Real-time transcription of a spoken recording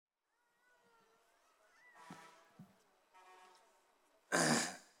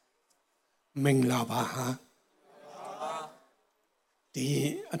မင်္ဂလာပါဟာဒီ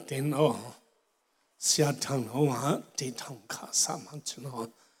အတင်တော့ဆရာထံတော်ကဒီထောင်ခါစမှကျွန်တော်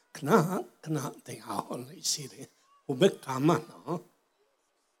ခဏတရားဟောလို့ရှိတယ်ဟိုဘက်ကမှနော်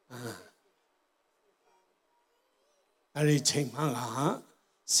အဲ့ဒီချိန်မှက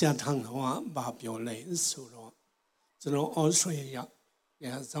ဆရာထံတော်ကဘာပြောလဲဆိုတော့ကျွန်တော်ဩဆွေရရ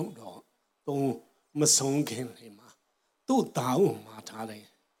ဆောင်တော့တုံးမဆုံးခင်လေမှာသူ့သားကိုမှာထားတယ်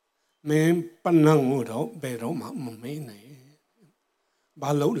မင်းပနံကိုတော့ဘယ်တော့မှမမေးနဲ့ဘာ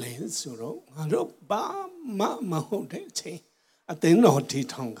လို့လဲဆိုတော့ငါတို့ဘာမှမဟုတ်တဲ့အချိန်အတင်းတော်ဒီ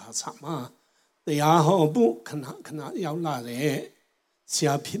ထောင်ခါစားမှာတရားဟောဖို့ခဏရောက်လာတယ်ဆ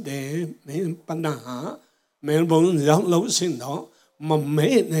ရာဖြစ်တယ်မင်းပနံဟာမင်းဘုံရောက်လို့စင်တော့မ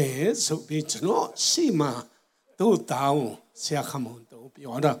မေးနဲ့ဆိုပြီးကျွန်တော်ရှိမှသူ့သားကိုဆရာခမုံတို့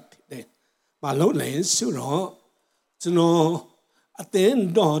ပြောတာဖြစ်တယ်ဘာလို့လဲဆိုတော့ကျွန်တော်အတင်း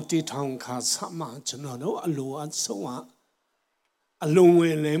တော်တီထောင်ခါဆမကျွန်တော်တို့အလိုအဆုံးအလုံးဝ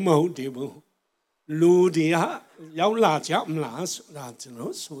လည်းမဟုတ်သေးဘူးလူတွေကရောက်လာကြမလားဆိုတာကျွန်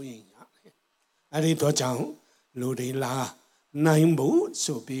တော်ဆိုရင်ရတယ်အဲ့ဒီတော့ကြောင့်လူတွေလာနိုင်ဖို့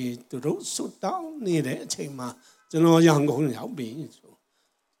ဆိုပြီးသူတို့ဆွတောင်းနေတဲ့အချိန်မှာကျွန်တော်ရန်ကုန်ရောက်ပြီဆို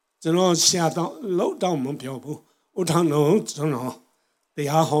ကျွန်တော်ဆရာတော်လောက်တော့မပြောဘူးဥထောင်တော့ကျွန်တော်တ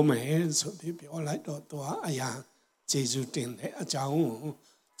ရားဟောမယ်ဆိုပြီးပြောလိုက်တော့သူကအရာကျေးဇူးတင်တဲ့အကြောင်းကို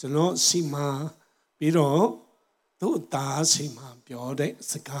ကျွန်တော်စီမံပြီးတော့သူ့သားစီမံပြောတဲ့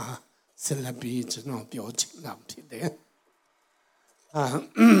စကားဆက်လက်ပြီးကျွန်တော်ပြောချင်တာဖြစ်တယ်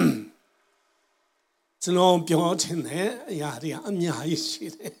ကျွန်တော်ပြောချင်တဲ့အရာတွေအများကြီးရှိ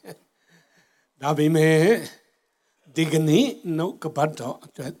တယ်ဒါပေမဲ့ဒီကနေ့နှုတ်ကပတ်တော်အ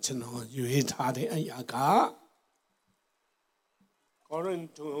တွက်ကျွန်တော်ရွေးထားတဲ့အရာကကောရိန္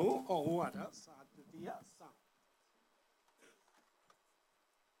သုဩဝါဒစာဒုတိယစာ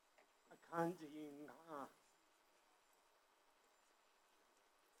အခန်းကြီး9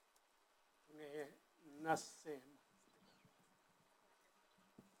ငယ်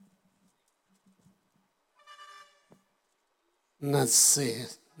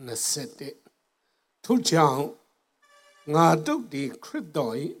20ထို့ကြောင့်ငါတို့ဒီခရစ်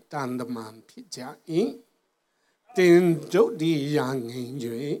တော်၏တန်တမန်ဖြစ်ကြ၏တင်တို့ဒီရာငင်၍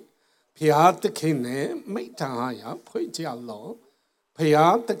ဖျားသခင်နဲ့မိတ္တာရာဖွဲ့ကြလော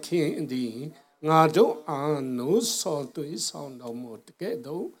ဖျားသခင်ဒီငါတို့အားနိုးစောသွေးဆောင်တော်မူတကဲ့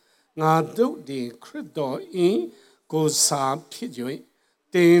သို့ငါတို့ဒီခရစ်တော်၏ကိုယ်စားဖြစ်၍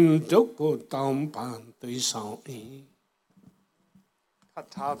တင်တို့ကိုတောင်းပန်သွေးဆောင်၏ဖတ်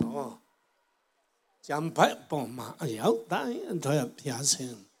ထားတော့ကျမ်းပိုက်ပေါ်မှာအရောက်တိုင်းအတွက်ဖျားစ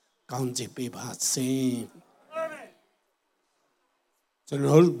င်ကောင်းချီးပေးပါစေကျွန်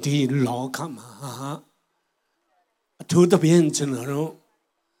တော်ဒီလောကမှာအထူးသဖြင့်ကျွန်တော်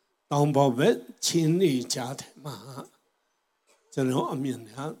တောင်ပေါ်ဘက်ချင်းနေကြတယ်မှာကျွန်တော်အမြင်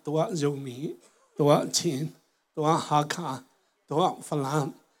ကသူကယုံမီသူကချင်းသူကဟာခါသူကဖလန်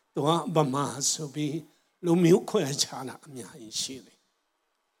သူကဗမာဆိုပြီးလူမျိုးခွဲခြားတာအများကြီးရှိတယ်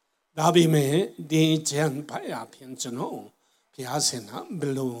ဒါပေမဲ့ဒီကျမ်းပိုက်အပြင်ကျွန်တော်ဘုရားရှင်ကဘ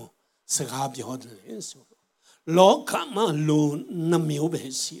ယ်လိုစကားပြောတယ်လဲဆိုတော့လောကမှာလူနှမျိုးပဲ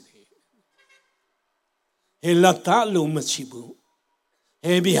ရှိတယ်ဟေလတာလူမရှိဘူး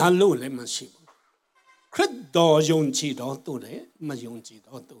ဟေဘီဟာလူလည်းမရှိဘူးခရစ်တော်ယုံကြည်တော်သူလည်းမယုံကြည်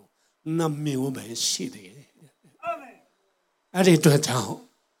တော်သူနှမျိုးပဲရှိတယ်အာမင်အဲ့ဒီတော့ကြောင့်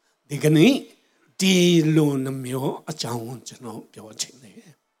ဒီကနေ့ဒီလူနှမျိုးအကြောင်းကိုကျွန်တော်ပြောချင်တ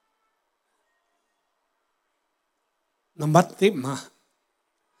ယ်နံပါတ်1မှာ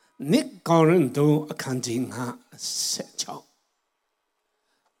နိကောရိန္သုအခန်းကြီး9:16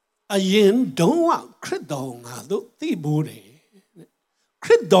အရင်တုန်းကခရစ်တော်ငါတို့သိဘူးတယ်ခ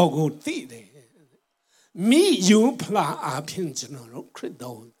ရစ်တော်ကိုသိတယ်မိယူဖလားအဖြစ်ကျွန်တော်တို့ခရစ်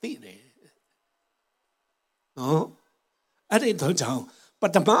တော်ကိုသိတယ်နော်အဲ့ဒီတော့ကြောင့်ပ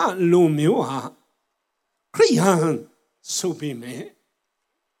ထမလူမျိုးဟာခရိယန်ဆိုပြီးမြဲ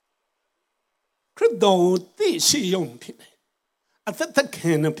ခရစ်တော်ကိုသိရှိရုံဖြစ်တယ်အသက်ခ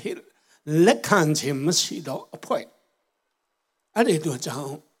င်နဲ့ဖြစ်လက်ခံခြင်းမရှိတော့အဖွဲအဲ့ဒီတော့ကြော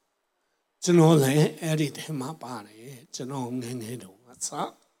င့်ကျွန်တော်လည်းအဲ့ဒီထဲမှာပါတယ်ကျွန်တော်ငယ်ငယ်တုန်းက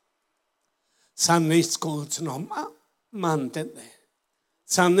Sunday school ကျွန်တော်မှန်တယ်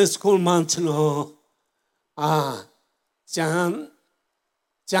Sunday school မှကျွန်တော်ကျ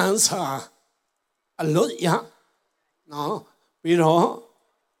န်းစာအလို့ရနော်ပြီးတော့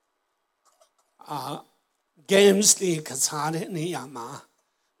games တွေကစားတဲ့နေရာမှာ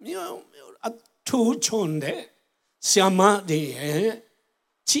မြို့အထူးချွန်တဲ့ဆရာမတွေရဲ့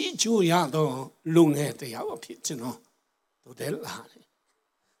ချီးကျူးရတော့လူငယ်တရားဖြစ်ကျွန်တော်တို့တဲ့လာတယ်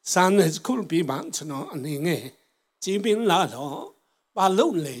Sunday school ပြီးမှကျွန်တော်အနေငယ်ကြီးပင်လာတော့ဘာလု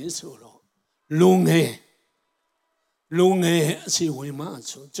ပ်လဲဆိုတော့လူငယ်အစီဝင်မှ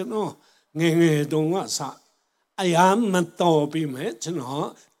ဆိုကျွန်တော်ငယ်တုန်းကစအရာမတော်ပြီမဲ့ကျွန်တော်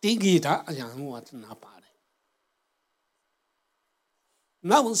တိဂိတာအရာဝါသနာပါတယ်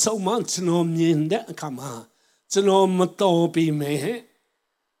နောက်ဆုံးမှကျွန်တော်မြင်တဲ့အခါမှာကျွန်တော်မတော်ပြီမဲ့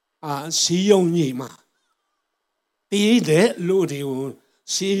စီယုံကြီးမှာတီးတဲ့လူတွေကို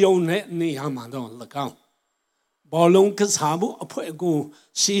စီယုံတဲ့နေရာမှာတော့၎င်းဘောလုံးကစားမှုအဖွဲ့ကို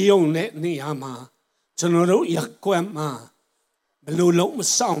စီယုံတဲ့နေရာမှာကျွန်တော်တို့ရက်ကွက်မှာဘယ်လိုလုံးမ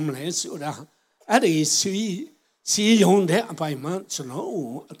ဆောင်မလဲဆိုတာအဲ့ဒီစီယုံတဲ့အပိုင်းမှာကျွန်တော်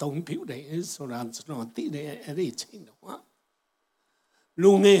အသုံးပြုတယ်ဆိုတာကျွန်တော်သိတယ်အဲ့ဒီချိန်တော့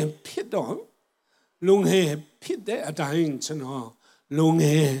လူငယ်ဖြစ်တဲ့အတိုင်းကျွန်တော်လူင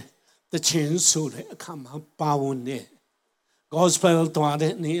ယ်တခြင်းဆိုတဲ့အခါမှာပါဝင်တယ် gospel တော်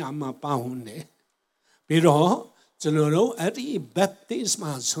တဲ့နေရာမှာပါဝင်တယ်ပြီးတော့ကျွန်တော်တို့အဲ့ဒီ baptism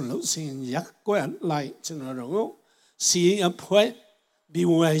ဆိုလို့ရှိရင်ရက်ကွက်လိုက်ကျွန်တော်တို့စီအဖွဲ့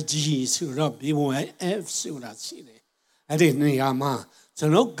BYG ဆိုတော့ BYF ဆိုတာရှိတယ်အဲ့ဒီနေရာမှာကျွ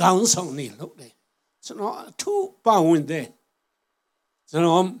န်တော်ခေါင်းဆောင်နေလို့တယ်ကျွန်တော်အထူးပါဝင်တယ်ကျွန်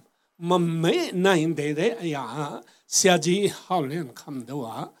တော်မမေ့နိုင်တဲ့အရာဆရာကြီးဟောင်းလင်းခမ်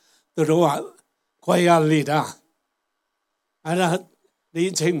တော့သူတို့ကခွဲရလေတာအဲ့ဒါဒီ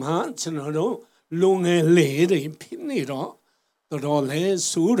ချိန်မှာကျွန်တော်တို့လူငယ်လေးတွေဖြစ်နေတော့တော်လဲ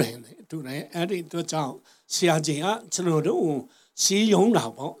စူးတယ်တူတယ်အဲ့ဒီတော့ကြောင့်ဆရာကြီးကကျွန်တော်တို့စီးယုံတာ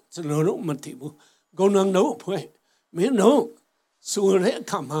ပေါ့ကျွန်တော်တို့မသိဘူးဂုဏ်တော်အဖွဲ့မင်းတို့စူးတဲ့အ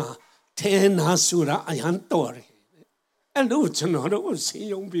ခါမှာထဲနာစူတာအရန်တော်တယ်အဲ့လိုကျွန်တော်တို့စီး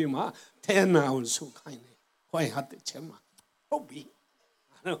ယုံပြီးမှထဲနာကိုစူခိုင်းတယ်ခွဲဟာတဲ့ချက်မှာဟုတ်ပြီ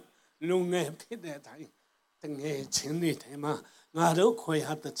လူငယ်ဖြစ်တဲ့အတိုင်းတငယ်ချင်းတွေထဲမှာငါတို့ခွဲ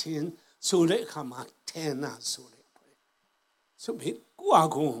ဟာတဲ့ချင်းဆိုတဲ့အခါမှာထဲနာဆိုတဲ့ဆိုပြီးကိုယ့်အ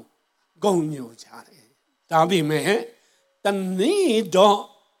ကူဂုဏ်ညိုကြတယ်ဒါပေမဲ့တနေ့တော့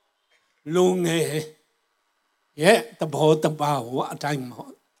လူငယ်ရဲ့တဘောတဘာဝအတိုင်းမှာ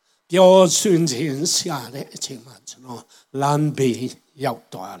ပျော်ရွှင်ခြင်းရှာတဲ့အချိန်မှာကျွန်တော်လမ်းဘေးရောက်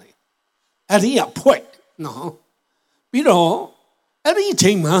သွားတယ်အဲ့ဒီအဖွဲ့နော်ပြီးတော့အဲ့ဒီအ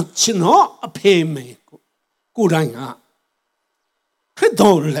ချိန်မှာကျွန်တော်အဖေမေကိုယ်တိုင်ကခရစ်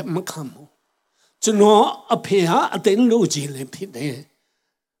တော်လက်မခံဘူးကျွန်တော်အဖေဟာအတင်းလို့ကြီးလည်းဖြစ်တယ်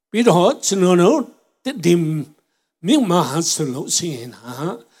ပြီးတော့ကျွန်တော်တို့ဒီမြန်မာဆိုလို့ရှိရင်ဟာ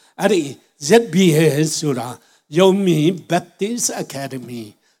အဲ့ဒီ ZBS ဆိုတာယုံမီ Baptist Academy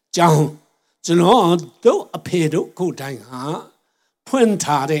ကျောင်းကျွန်တော်တို့အဖေတို့ကိုယ်တိုင်ဟာဖွင့်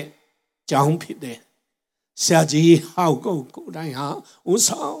ထားတဲ့ကျောင်းဖြစ်တယ်ဆရာကြီးဟောက်ကိုယ်တိုင်ဟာဦး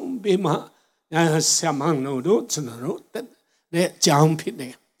ဆောင်ပြီးမှဆရာမတို့ကျွန်တော်တို့တဲ့ကျောင်းဖြစ်တ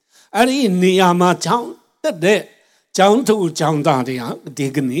ယ်အဲ့ဒီနေရာမှာကျောင်းတက်တဲ့ကျောင်းသူကျောင်းသားတွေကဒီ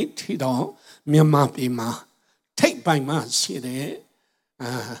ကနေ့ထိတော့မြန်မာပြည်မှာထိပ်ပိုင်းမှာရှိတဲ့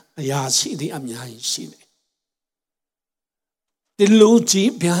အရာရှိတွေအများကြီးရှိတယ်ဒီလို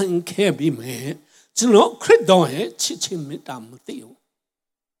ကြီးပြန်ခဲ့ပြီးမယ်ကျွန်တော်ခရစ်တော်ရဲ့ချစ်ချင်းမေတ္တာမသိဘူး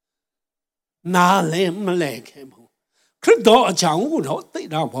နားလည်းမလဲခဲ့ဘူးခရစ်တော်အကြောင်းကိုတော့သိ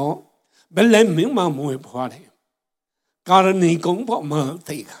တာပေါ့ဘယ်လဲမင်းမမွေးဖွားတယ်ကာရဏီကုန်းပေါ်မှာ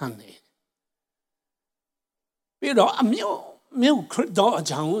သိခံတယ်ပြီးတော့အမျိုးခရစ်တော်အ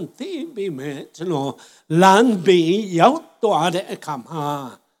ကြောင်းသိပြီးမယ်ကျွန်တော်လမ်းဘေးရောက်သွားတဲ့အခါမှာ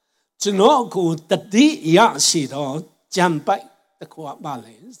ကျွန်တော်ကိုတတိယရှိတော့ကြံပိုက်တခွာပါ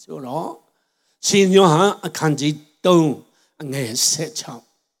လေဆိုတော့ရှင်ယောဟန်အခန်းကြီး3အငယ်16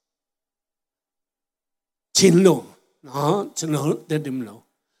ချင်းလို့နော်ကျွန်တော်တက်တယ်မလို့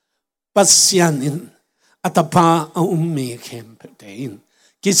ပတ်စယန်အတပါအုံးမေခေမ်ပတဲ့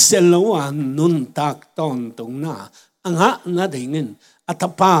Kiseloa nun tak ton tung na anga na dingin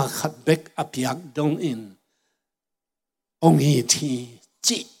atapa khatbek apyak dong in ongi thi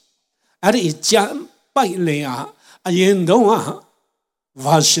chi ari jam pai le a ayen dong a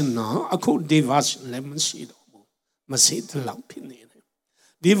version na aku di version le masi do masi tlaw phin ne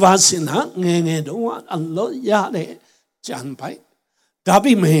di version na nge dong a allo ya le jam pai da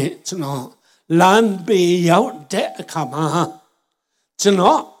bi me chno lan pe yaw de akha maကျွန်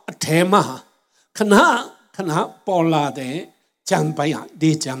တော်အထဲမှာခဏပေါ်လာတဲ့ကြံပိုင်ဒီ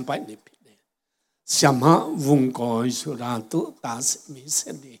ကြံပိုင်နေဖြစ်တယ်။ဆရာမဝန်ကိုဆိုတာသူတားမီစ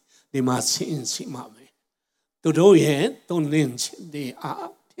တဲ့ဒီမှာဆင်းစီမှာပဲသူတို့ရဲ့တုန်လင်းခြင်းတွေအ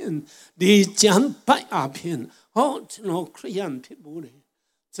ပြင်ဒီကြံပိုင်အပြင်ဟောကျွန်တော်ခရိယန်ဖြစ်ဘူးလေ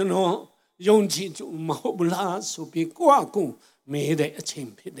ကျွန်တော်ယုံကြည်သူမဟုတ်ဘူးလားဆိုပြီးကိုယ့်အကူ မေးတဲ့အချိန်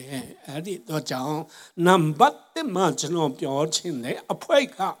ဖြစ်တယ်အဲ့ဒီတော့ကြောင့်နံပါတ်1မှာကျွန်တော်ပြောချင်တယ်အဖွဲ့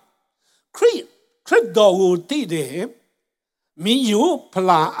ကခရစ်တော်ကိုတည်တယ်မိယိုဖ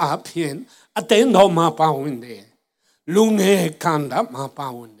လာအဖြစ်အတင်းတော်မှာပါဝင်တယ်လူငယ်ခန္ဓာမှာပါ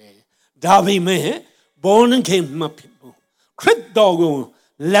ဝင်တယ်ဒါပေမဲ့ဘောနခေမဖြစ်ဘူးခရစ်တော်ကို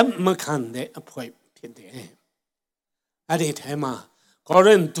လက်မခံတဲ့အအဖွဲ့ဖြစ်တယ်အဲ့ဒီထဲမှာကော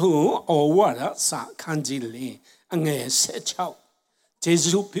ရိန္သုဩဝါဒစာခန်းကြီးလေးအငယ်16ယေ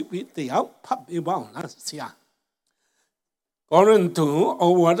ရှုပြပြတရားဖတ်ပြပါဦးလားဆရာကောရိန္သုဩ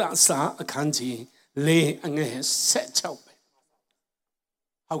ဝါဒစာအခန်းကြီးလေးအငယ်16ပဲ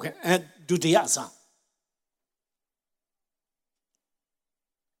ဟုတ်ကဲ့အဲဒုတိယစာ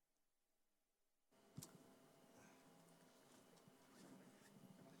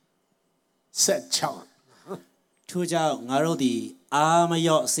16ထို့ကြောင့်ငါတို့သည်အာမ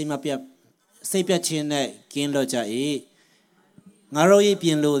လျော့စိတ်ပြတ်ခြင်းနဲ့ကင်းလွတ်ကြ၏ငါတို့၏ပြ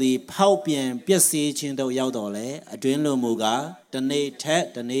င်လိုသည်ဖောက်ပြန်ပျက်စီးခြင်းတို့ရောက်တော်လဲအတွင်းလိုမူကားတနေ့ထက်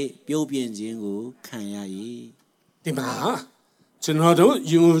တနေ့ပြုတ်ပြင်းခြင်းကိုခံရ၏ဒီမှာကျွန်တော်တို့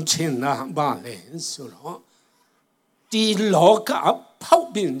ယူချင်တာပါလေဆိုတော့ဒီလောကဖောက်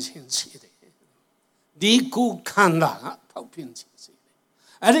ပြန်ခြင်းရှိတယ်ဒီကုခန္ဓာဖောက်ပြန်ခြင်းရှိတယ်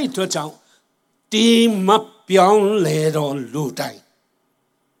အဲ့ဒီတော့ကြောင့်ဒီမပြောင်းလဲတော့လူတိုင်း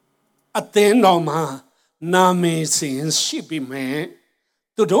အသင်းတော်မှာနာမည်စင်ရှိပြီမဲ့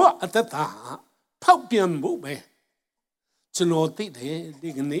သူတို့အသက်တာဖောက်ပြန်မှုပဲကျွန်တော်သိတယ်ဒီ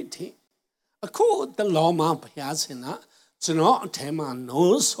ကနေ့ထိအခုတလောမှာဘုရားရှင်ကကျွန်တော်အထဲမှာ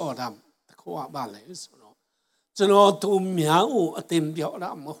နိုးစော်တာတခေါ်ပါလေဆိုတော့ကျွန်တော်သူများကိုအသင်ပြောတာ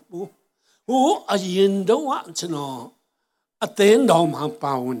မဟုတ်ဘူးဟိုအရင်တော့ကျွန်တော်အသင်းတော်မှာ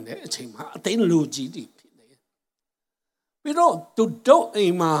ပါဝင်တဲ့အချိန်မှာအသင်းလူကြီးတွေဖြစ်နေပြီးတော့သူတို့အိ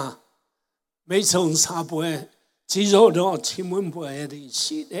မ်မှာမိတ်ဆုံစားပွဲကြီးစိုးတော့ချီးမွမ်းပွဲတွေ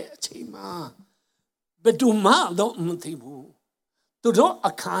ရှိတဲ့အချိန်မှာဘယ်သူမှတော့မသိဘူးသူတို့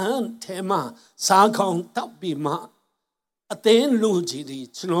အခန်းထဲမှာစားခေါင်းတောက်ပြီးမှအသင်းလူကြီးတွေ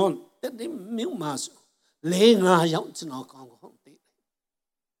ကျွန်တော်တဲ့မြို့မှာဆို4-5ယောက်ကျွန်တော်ကောင်းကောင်းသိတယ်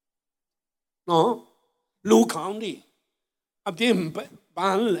နော်လူကောင်းတွေအပြင်ပ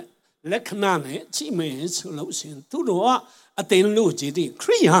န်းလက္ခဏာနဲ့ကြည့်မယ်ဆိုလို့ရှိရင်သူတို့ကအသင်းလူကြီးတွေခ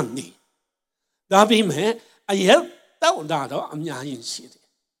ရိယန်တွေဒါပေမဲ့အရက်တောက်တာတော့အများကြီးရှိတယ်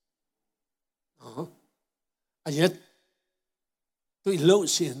နော်အရက်တွေ့လို့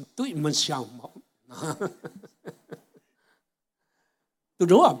ရှိရင်တွေ့မရှောင်ပါဘူးသူ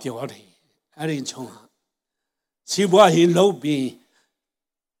တို့ကပြောတယ်အဲ့ဒီချုံကစီးပွားရေးလုပ်ပြီး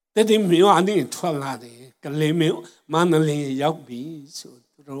တတိမျိုးအနေနဲ့ထွက်လာတယ်ကလေးမျိုးမန္တလေးရောက်ပြီဆို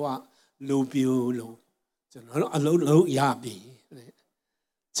သူတို့ကလူပြိုလို့ကျွန်တော်တို့အလုံးလုံးရပြီ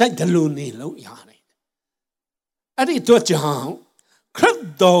စိတ်တလူနေလို့ရတယ်အဲ့ဒီတော့ကြောင့်ခရစ်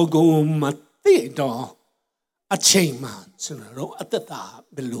တော်ကိုမသိတော့အချိန်မှကျွန်တော်တို့အသက်တာ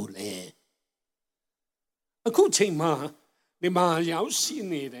ဘယ်လိုလဲအခုချိန်မှဒီမှာရောက်ရှိ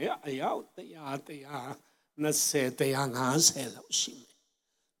နေတယ်အယောက်120 150လောက်ရှိမယ်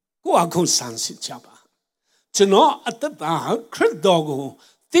ကိုအခုစမ်းစစ်ကြပါကျွန်တော်အသက်တာခရစ်တော်ကို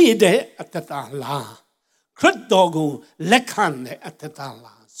သိတဲ့အသက်တာလားခရစ်တော်ကိုလက်ခံတဲ့အသက်တာ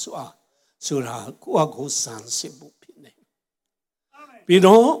လားဆိုတာကိုအခုစမ်းစစ်ဖို့ဖြစ်နေပြီး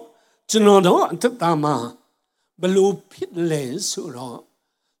တော့ကျွန်တော်တို့အသက်တာမှာဘလို့ဖြစ်လဲဆိုတော့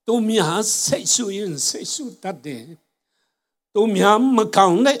သူများစိတ်ဆူရင်စိတ်ဆူတတ်တယ်သူများမကော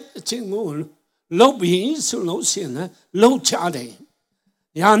င်းတဲ့အချင်းကိုလုပ်ပြီးဆိုလို့ရှိရင်လုံချတယ်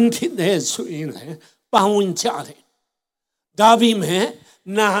ရန်ဖြစ်တဲ့ဆိုရင်လည်းပါဝင်ကြတယ်ဒါပေမဲ့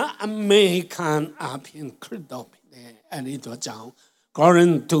နာအမေခံအပြင်ခရစ်တော်ဖြစ်တယ်အဲ့ဒီတော့ကြောင့်ကောရိ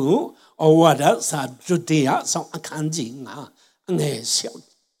န္သုဩဝါဒစာဒုတိယဆောင်အခန်းကြီး9အငယ်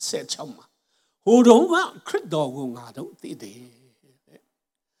16မှာဟိုတုန်းကခရစ်တော်ကိုငါတို့သိတယ်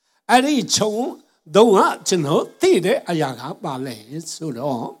အဲ့ဒီချုံတော့ကျွန်တော်သိတဲ့အရာကပါလဲဆို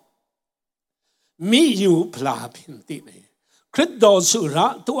တော့မိယူဖလာဖြစ်သိတယ်ခရစ်တော်ဆိုတာ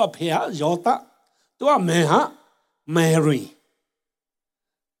သူ့အဖေယောသသူ့အမေဟာမယ်ရီ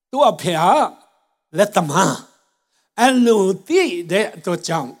သူ့အဖေလက်သမားအဲ့လိုသိတဲ့အတွက်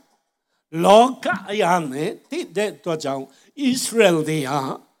ကြောင့်လောကအရာနဲ့သိတဲ့အတွက်ကြောင့်ဣသရေလတွေဟာ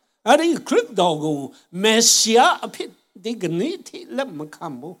အဲ့ဒီခရစ်တော်ကိုမေရှိယအဖြစ်ဒီကနေ့ထိလက်မခံ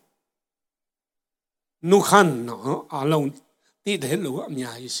ဘူးနုခန်နော်အလုံးတည်တယ်လို့အ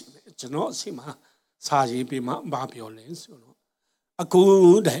များကြီးရှိတယ်ကျွန်တော်အစီမှာစာရေးပြီးမှဘာပြောလဲဆိုတော့အခု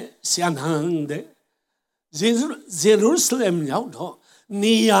တဲ့ဆရာနန်းတဲ့ဂျေရုဆလမ်ရောက်တော့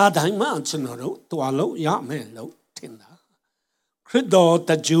နေရာတိုင်းမှာကျွန်တော်တို့တွားလို့ရမယ်လို့ထင်တာခရစ်တော်တ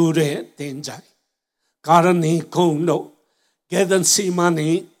ကြူတဲ့တင်ကြိုင်ကာရဏီကုံတို့ ကဲတဲ့စီမနေ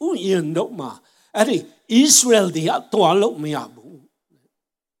ဥယျာဉ်တို့မှာအဲ့ဒီဣသရေလတွေကတွားလို့မရဘူး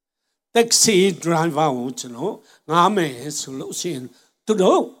တက်ဆီဒရိုင်ဗာကိုကျွန်တော်ငားမယ်ဆိုလို့ရှိရင်သူ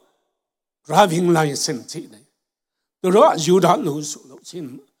တို့ driving license ရှိတယ်သူတို့ယူတာလို့ဆိုလို့ရှိရင်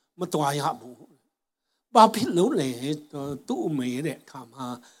မတွားရဘူးဘာဖြစ်လို့လဲသူ့အမေတဲ့အခါမှာ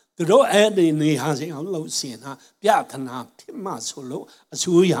သူတို့အဲ့ဒီနေဟာစီအောင်လို့ရှိရင်ပြဿနာဖြစ်မှဆိုလို့အ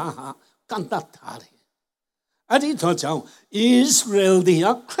စိုးရဟာကန့်တတ်ထားတယ်အဲ့ဒီတော့ကြောင့်ဣသရေလတွေက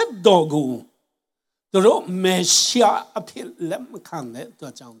ခရစ်တော်ကိုသူတို့မေရှာအဖြစ်လက်မခံတဲ့အတွ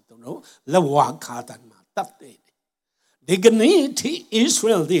က်ကြောင့်သူတို့လက်ဝါခါတန်မှာတတ်တယ်ဒီကနေ့ဒီဣသရေ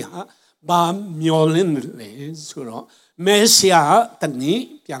လတွေဟာဘာမျောလင်းလဲဆိုတော့မေရှာတနည်း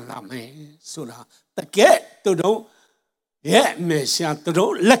ပြန်လာမယ်ဆိုတာတကယ်သူတို့ရဲ့မေရှာသူ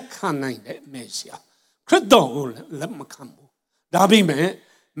တို့လက်ခံနိုင်တဲ့မေရှာခရစ်တော်ကိုလက်မခံဘူးဒါပေမဲ့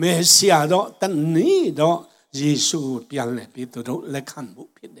မေရှာတော့တနည်းတော့ယေရှုပြန်လဲပြီးသူတို့လက်ခံမှု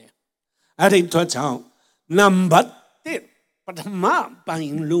ဖြစ်တယ်အဲ့ဒီတော့ကြောင့်နံပါတ်1ပထမပို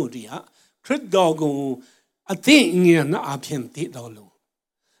င်းလို့ဒီဟာခရစ်တော်ကိုအသိဉာဏ်အဖြစ်သိတော်လို့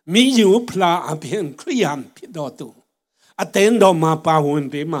မိယူဖလာအဖြစ်ခရိယန်ဖြစ်တော်သူအတင်းတော်မှာပါဝင်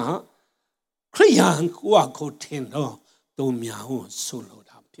ပြီးမှခရိယန်ကိုထင်တော်သူများကိုဆိုလို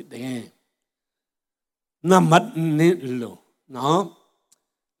တာဖြစ်တယ်နံပါတ်2လို့နော်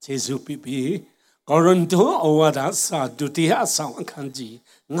ယေရှုပြီးကောရိန္သုဩဝါဒစာဒုတိယဆောင်အခန်းကြီး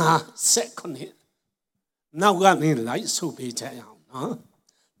9:9နောက်ကနေလိုက်ဆိုပေးကြအောင်နော်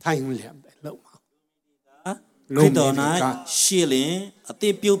ထိုင်လျက်ပဲလို့ပါခရစ်တော်၌ရှေ့လင်အသ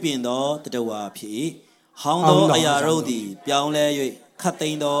စ်ပြုတ်ပြင်သောတတဝါဖြစ်ဟောင်းသောအရာတို့သည်ပြောင်းလဲ၍ခတ်သိ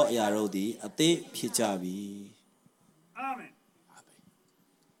မ်းသောအရာတို့သည်အသစ်ဖြစ်ကြပြီအာမင်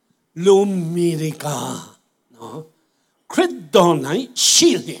လူမီရိကာနော်ခရစ်တော်၌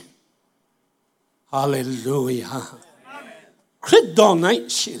ရှေ့လင်ဟာလေလုယာခရစ်တော်၌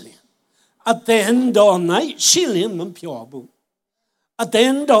ရှေ့လင်အသင်တော်၌ရှေ့လင်မပြောဘူးအသ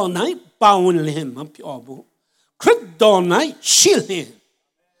င်တော်၌ပေါဝင်လင်မပြောဘူးခရစ်တော်၌ရှေ့လင်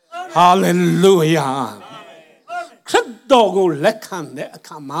ဟာလေလုယာခရစ်တော်ကိုလက်ခံတဲ့အ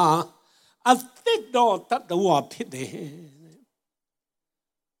ခါမှာအသစ်တော်တတ်တော်ဖြစ်တယ်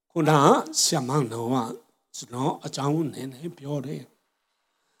ခုနဆရာမတော်ကကျွန်တော်အကြောင်းနဲ့ပြောတယ်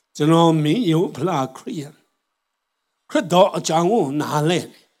ကျွန်တော်မင်းယုံဖလားခရိယန်ခရစ်တော်အကြောင်းကိုနားလဲ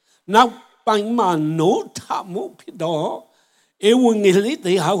နောက်ပိုင်းမှာနိုးထမှုဖြစ်တော့ဧဝံဂေလိတ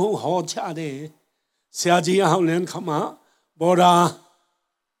ရားကိုဟောချတယ်ဆရာကြီးဟောင်းလန်ခမဘောရာ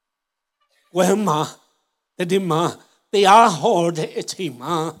ဝဲမှာတည်းမှာတရားဟောတဲ့အချိန်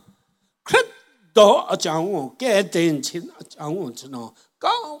မှာခရစ်တော်အကြောင်းကိုကဲတင်ခြင်းအကြောင်းကိုကျွန်တော်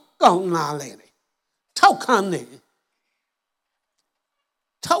ကောင်းနားလဲတယ်ထောက်ခံတယ်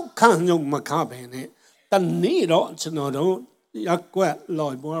ထောက်ခံရုံမကပဲနဲ့တနေ့တော့ကျွန်တော်တို့ရက်ကွက်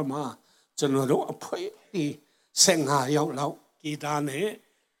လော်ဘောမှာကျွန်တော်တို့အဖွဲဒီ15ရောက်လောက်ဂီတာနဲ့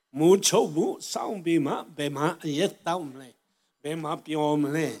မူချုပ်ဘူးစောင်းပြီးမှဘယ်မှာအရက်တောင်းမလဲဘယ်မှာပြောမ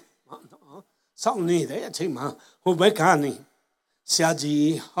လဲစောင်းနေတဲ့အချိန်မှာဟိုဘက်ကနေဆရာကြီး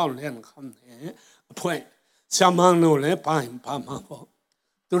ဟောက်လန်ခမ်းနေအဖွဲဆရာမန်းတို့လည်းပိုင်းပါမှာပေါ့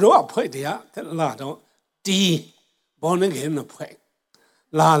သူတို့အဖွဲတရားလာတော့ဒီဘောနေခင်အဖွဲ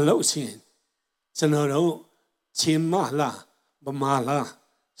လာလို့ရှိရင်ကျွန်တော်တို့ချင်းမလားဗမာလား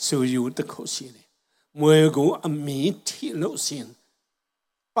ဆိုယူတခုရှိတယ်မွေကိုအမီထိလို့ရှိရင်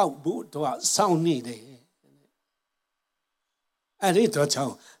ပေါက်ဖို့တော့စောင်းနေတယ်အဲ့ဒီတော့ကြော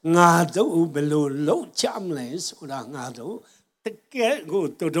င့်ငါတို့ဘယ်လိုလုပ်ကြမလဲဆိုတာငါတို့တကယ်ကို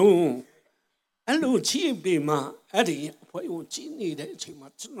တို့အဲ့လိုချစ်ပြီးမှအဲ့ဒီအဖွဲကိုကြည့်နေတဲ့အချိန်မှာ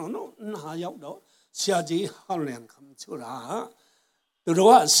ကျွန်တော်တို့နာရောက်တော့ဆရာကြီးဟောင်းလန်ခမ်းဆိုတာသူတို့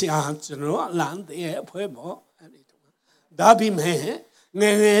ကဆရာကျွန်တော်ကလမ်းတဲ့အဖွဲပေါ့အဲ့ဒီတော့ဒါပြီးမဲ့င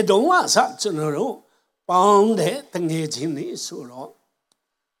ယ်ငယ်တုန်းကစကျွန်တော်တို့ပေါင်းတဲ့တငယ်ချင်းတွေဆိုတော့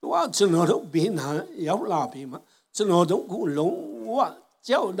သူကကျွန်တော်တို့ဘေးနာရောက်လာပြီးမှကျွန်တော်တို့ကလုံးဝ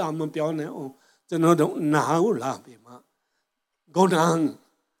ကြောက်တာမပြောနဲ့အောင်ကျွန်တော်တို့နာကိုလာပြီးမှဂုဏ်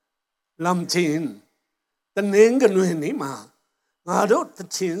လမ်းချင်းတနင်္ဂနွေနေ့မှာငါတို့တ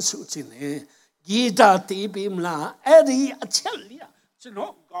ချင်းစုချင်းလေဂီတာတီးပြီးမလားအဲ့ဒီအချက်လေးကျွန်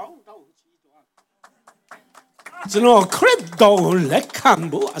တော်ကောင်းတော့ကြီးသွားကျွန်တော်ခရစ်တော်လက်ခံ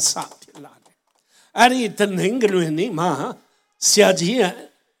ဖို့အစဖြစ်လာတယ်အဲ့ဒီတနင်္ဂနွေနေ့မှာဆရာကြီး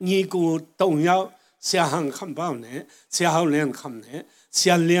ညီကိုတုံရောက်ဆရာဟန်ခမ်ပေါင်းနဲ့ဆရာဟောင်းလန်ခမ်နဲ့ဆ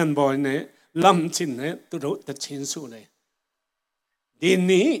ရာလျန်ဘော်နဲ့လမ်းချင်းနဲ့သူတို့တချင်းစုလေဒီ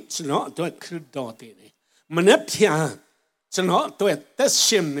နေ့ကျွန်တော်အတွက်ခရစ်တော်တည်တယ်မနေ့ပြန်ကျွန်တော်အတွက်သက်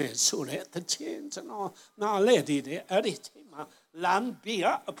ရှင်နေဆိုတဲ့တချင်းကျွန်တော်နားလဲတည်တယ်အဲ့ဒီချိန်မှာလမ်းပြီး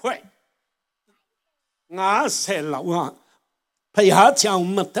အဖွဲ90လောက် ဖယားကြောင့်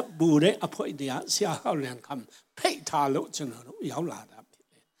မသက်ဘူးတဲ့အဖွေတရားဆရာဟောက်လန်ခံဖိတ်ထားလို့ကျွန်တော်တို့ရောက်လာတာဖြစ်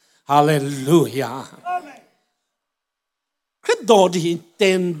တယ်ဟာလေလုယာအာမင်ခရစ်တော်ဒီတ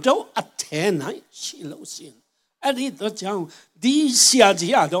င်တော့အထဲ၌ရှိလို့ရှင်အဲ့ဒီတော့ကြောင့်ဒီဆရာ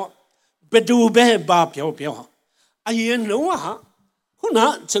ကြီးကတော့ဘယ်သူပဲပါပြောအရင်လုံးကခုန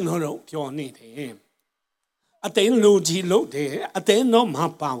ကျွန်တော်တို့ပြောနေတယ်အတင်းလူကြီးလို့တယ်အတင်းတော့မ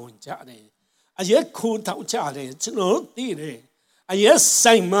ပါဝင်ကြတယ်အရက်ခိုးတောက်ကြတယ်ကျွန်တော်တို့သိတယ်အရက်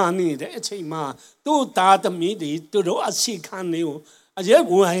ဆိုင်မနေတဲ့အချိန်မှာတို့သားသမီးတွေသူတို့အရှိခံနေကိုအရက်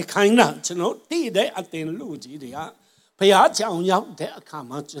ဝိုင်းခိုင်းတာကျွန်တော်သိတဲ့အတင်းလူကြီးတွေကဘုရားကြောင်ရောက်တဲ့အခါ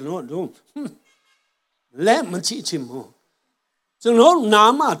မှာကျွန်တော်တို့လက်မကြည့်ချင်ဘူးကျွန်တော်နာ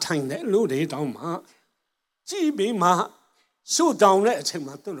မထိုင်တဲ့လူတွေတောင်မှကြည့်ပြီးမှဆုတောင်းတဲ့အချိန်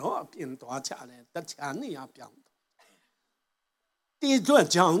မှာသူတို့အပြင်သွားကြတယ်တခြားနေရာပြောင်းဒီအတွက်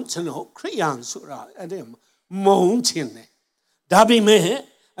ကြောင့်ကျွန်တော်ခရိယန်ဆိုတာအဲ့ဒီမုန်းခြင်းတယ်ဒါပေမဲ့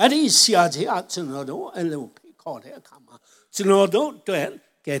အဲ့ဒီဆရာကြီးအကျွန်တော်တို့အဲ့လိုဖိတ်ခေါ်တဲ့အခါမှာကျွန်တော်တို့အတွက်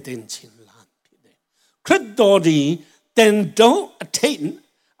ကဲတင်ခြင်းလာဖြစ်တယ်ခရစ်တော်ဒီတင်တော့အထိတ်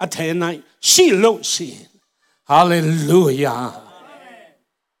အထဲ၌ရှိလို့ရှိရင်ဟာလေလုယာ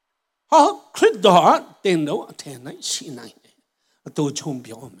ဟာခရစ်တော်တင်တော့အထဲ၌ရှိနိုင်တယ်အတူချုံ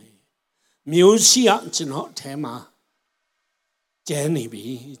ပြောမယ်မျိုးရှိအကျွန်တော်အထဲမှာကျဲနေပြီ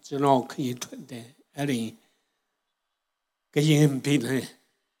ကျွန်တော်ခရီးထွက်တယ်အဲ့ဒီကရင်ပြည်နယ်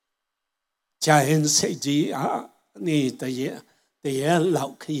ဂျာဟန်စိတ်ကြီးနေတရလော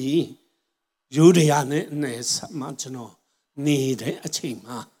က်ခရီးယူရီးယားနဲ့နေစမှကျွန်တော်နေတဲ့အချိန်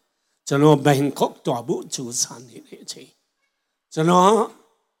မှာကျွန်တော်ဘန်ကောက်တော်ဘူးကျူဆန်နေတဲ့အချိန်ကျွန်တော်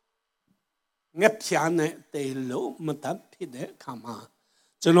ငက်ဖြာနဲ့တေလို့မတတ်ဖြစ်တဲ့အခါမှာ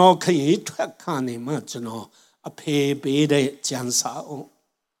ကျွန်တော်ခရီးထွက်ခါနေမှကျွန်တော်အဖေပေးတဲ့ကျန်းစာအုပ်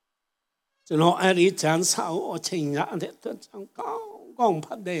ကျွန်တော်အဲ့ဒီကျန်းစာအုပ်အချိန်ရတဲ့အတွက်ကောင်းဖ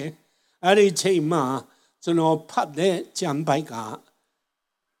တ်တယ်အဲ့ဒီချိန်မှာကျွန်တော်ဖတ်တဲ့ကျမ်းပိုက်က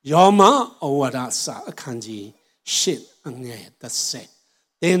ယောမဩဝါဒစာအခန်းကြီး8အငယ်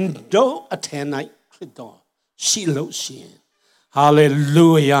30တင်တော့အထက်၌ခရစ်တော်ရှိလို့ရှိရင်ဟာလေ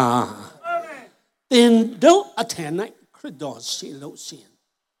လုယာတင်တော့အထက်၌ခရစ်တော်ရှိလို့ရှိရင်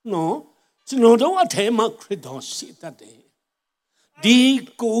နော်ကျွန်တော်တို့အထဲမှာခရစ်တော်ရှိတတ်တယ်ဒီ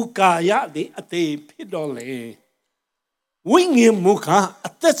ကိုယ်ကာယတွေအသေးဖြစ်တော့လေဝိညာဉ်မူခ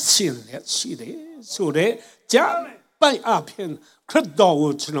အသက်ရှင်လက်ရှိတယ်ဆိုတဲ့ကြပိုက်အဖြစ်ခရစ်တော်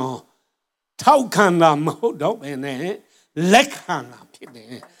ကိုကျွန်တော်ထောက်ခံတာမဟုတ်တော့ဘဲနဲ့လက်ခံတာဖြစ်တ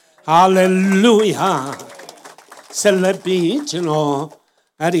ယ်ဟာလေလုယာဆက်လက်ပြီးကျွန်တော်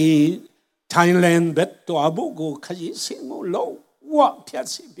အဲ့ဒီ Thailand ဘက်တော်ဘူးကိုခရီးစဉ်ကိုလုံးဝဖြတ်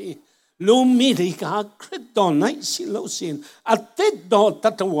စီပြီးလူမီဒီကာခရစ်တော်၌ရှိလို့ရှင်အသက်တော်တ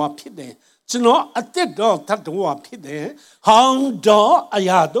တဝဖြစ်တယ်ကျွန်တော်အသက်တော်တတဝဖြစ်တယ်ဟောင်းတော်အ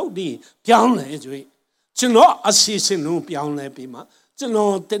ရာတို့ဒီပြောင်းလဲကြွေကျွန်တော်အစီအစဉ်လုံးပြောင်းလဲပြီးမှကျွန်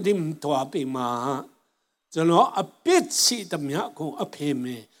တော်တတိမတော်ပြီးမှကျွန်တော်အပစ်စီတမျှကိုအဖေ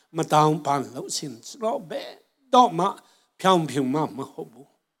မေမတောင်းပန်လို့ရှင်ကျွန်တော်ပဲတော့မှဖြောင်းဖြူမှမဟုတ်ဘူး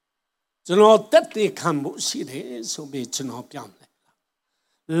ကျွန်တော်တက်တည်ခံမှုရှိတယ်ဆိုပြီးကျွန်တော်ပြောင်းလဲ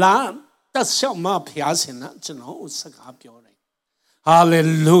လာတက်လျှောက်မှဖျားစင်လားကျွန်တော်စကားပြောတယ်ဟာလေ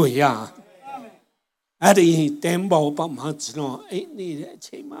လုယာအဲ့ဒီတင်ပေါ်ပါမှကျွန်တော်အဲ့နေတဲ့အ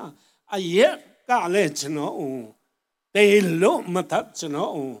ချိန်မှာအရက်ကလည်းကျွန်တော်တေလို့မတတ်ကျွန်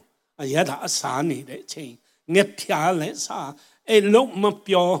တော်အရက်အစားနေတဲ့အချိန်ငက်ဖျားလဲစားအဲ့လုံးမ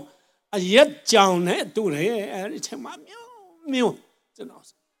ပြောအရက်ကြောင်နဲ့တူတယ်အဲ့ဒီချိန်မှာမျိုးကျွန်တော်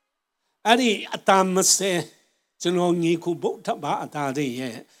အဲ့ဒီအတမစဲကျွန်တော်ညီခုဗုဒ္ဓဘာသာတွေ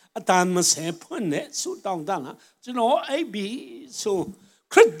ရဲ့အတမစဲဖွင့်တဲ့ဆုတောင်းတာလားကျွန်တော်အဲ့ဒီဆို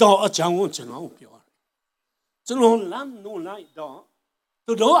ခရစ်တော်အကြောင်းကိုကျွန်တော်ပြောတယ်ကျွန်တော်လမ်းနိုးလိုက်တော့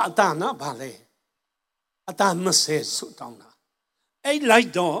သူတို့အတနာပါလေအတမစဲဆုတောင်းတာအဲ့လိုက်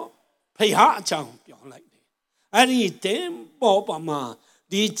တော့ဖယားအကြောင်းပြောလိုက်တယ်အဲ့ဒီတင်ပေါ်ပါမှာ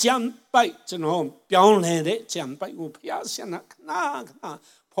ဒီကြံပိုက်ကျွန်တော်ပြောင်းလဲတဲ့ကြံပိုက်ကိုဖယားဆန္ဒခဏ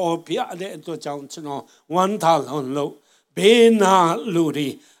ပေါ်ပြတဲ့အတွက်ကြောင့်ကျွန်တော်ဝမ်းသာလို့ဘေးနာလူတွေ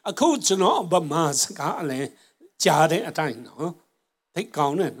အခုကျွန်တော်ဗမာစကားလည်းကြားတဲ့အတိုင်းနော်သိကော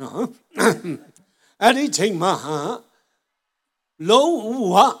င်းတယ်နော်အဲ့ဒီချိန်မှာလုံး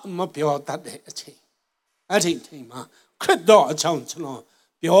ဝမပြောတတ်တဲ့အချိန်အဲ့ဒီချိန်မှာခရစ်တော်အကြောင်းကျွန်တော်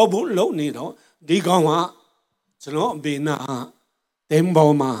ပြောဖို့လုပ်နေတော့ဒီကောင်ကကျွန်တော်ဘေးနာတင်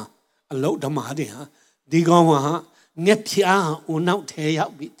ပေါ်မှာအလုဓမ္မတွေဟာဒီကောင်ကငက်ဖြာဦးနောက်ထဲရော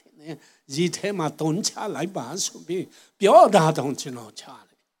က်ပြီးတယ်ရီထဲမှာတုံးချလိုက်ပါဆိုပြီးပြောတာတော့ကျွန်တော်ချတ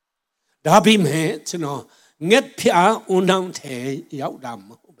ယ်ဒါပေမဲ့ကျွန်တော်ငက်ဖြာဦးနောက်ထဲရောက်တာမ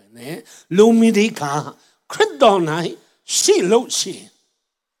ဟုတ်ပဲနဲ့လူမီဒီကာခရစ်တော်၌ ရှိလို့ရှိရင်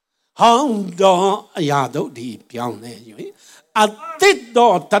ဟောင်းတော်အရာတို့ဒီပြောင်းလဲ၍အသစ်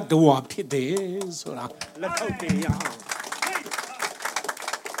တော်တတ္တဝါဖြစ်တယ်ဆိုတာလက်ထောက်တင်ရအောင်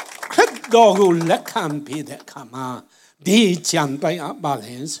ခရစ်တော်ကိုလက်ခံပြီးတဲ့အခါမှာဒီကြံပိုင်အပါ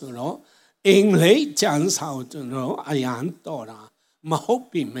လဲဆိုတော့အင်္ဂလိပ်ကျမ်းစာကိုကျွန်တော်အရန်တော်တာမဟုတ်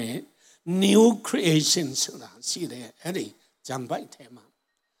ပြီမဲ့ new creation ဆိုတာရှိတယ်အဲ့ဒီကြံပိုင်ထဲမှာ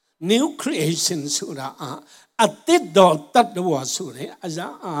new creation ဆိုတာအသစ်တော်တတ္တဝါဆိုတဲ့အရာ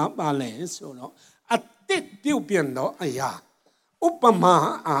ပါလဲဆိုတော့အသစ်ပြုတ်ပြန်တော့အရာဥပမာ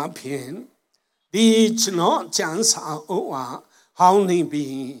အဖြစ်ဒီကျွန်တော်ကျမ်းစာအုပ်ဟာဟောင်းနေပြီ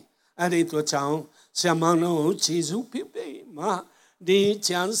အဲ့ဒီတော့ကြောင့်ဆရာမတို့ဂျေဇုပြပြမှာဒီ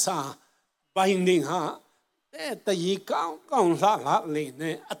ကျမ်းစာပိုင်းနေဟာတရေကောင်းလာလေး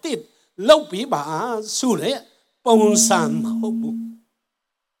နဲ့အသစ်လောက်ပြီးပါဆိုတဲ့ပုံစံမဟုတ်ဘူး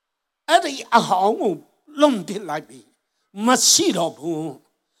အဲ့ဒီအဟောင်းကိုလုံးပြလိုက်ပြီမရှိတော့ဘူး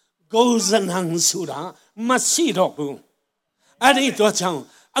ဂိုဇနန်ဆိုတာမရှိတော့ဘူးအဲ့ဒီတော့ကြောင့်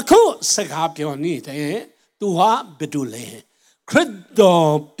အခုစကားပြောနေတယ်သူဟာဘယ်သူလဲခရစ်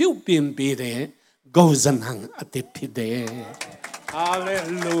တော်ပြုပြင်ပေးတဲ့ဂိုဇနန်အသစ်ဖြစ်တယ်ဟာလေ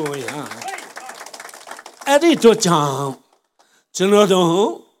လုယာအဲ့ဒီတော့ကြောင့်ကျွန်တော်တို့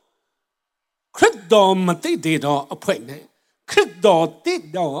ခရစ်တော်မသိသေးတော့အဖွဲနဲ့ခရစ်တော်တည်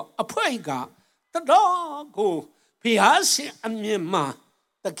တော်အဖွဲကတတော်ကိုဘုရားရှင်အမြင်မှာ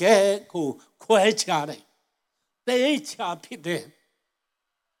တကယ်ကိုခွဲခြားတယ်တေချာဖြစ်တယ်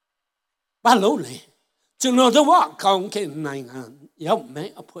ဘာလို့လဲကျွန်တော်တို့ကကောင်းကင်နိုင်ငံရောက်မ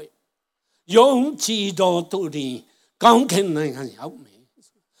ယ်အဖွဲယုံကြည်တော်သူတွေကောင်းကင်နိုင်ငံရောက်မယ်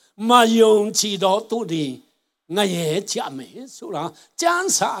မယုံကြည်တော်သူတွေငရဲကြမယ်ဆိုတာကျမ်း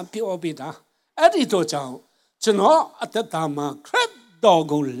စာပြောပြတာအဲ့ဒီတော့ကြောင့်ကျွန်တော်အတ္တမှာခရစ်တော်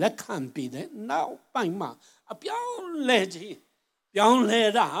ကိုလက်ခံပြီးတဲ့နောက်ပိုင်းမှာအပြောင်းလဲခြင်းပြောင်းလဲ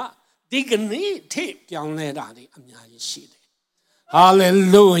တာဒီကနေ့ထိပြောင်းလဲတာဒီအများကြီးရှိတယ်ဟာလေ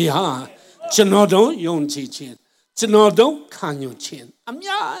လုယာကျွန်တော်တို့ယုံကြည်ခြင်းကျွန်တော်တို့ခံယူခြင်းအ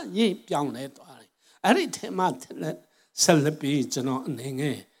များကြီးပြောင်းလဲသွားတယ်အဲ့ဒီထဲမှာဆက်လက်ပြီးကျွန်တော်အနေင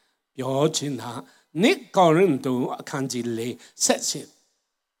ယ်ပြောချင်တာနိကောရိန္သုအခန်းကြီး၄ဆက်စစ်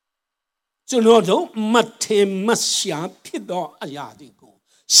ကျွန်တော်တို့မထေမရှာဖြစ်သောအရာတွေကို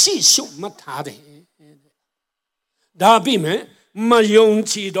ရှိရှုမှတ်ထားတယ်ဒါပြီးမဲ့မယုံ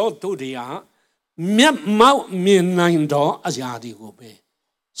ကြည်သောသူတွေဟာမျက်မှောက်မြင်နိုင်သောအရာတွေကိုပဲ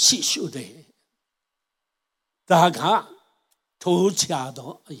ရှိရှုတယ်ဒါကထိုးချ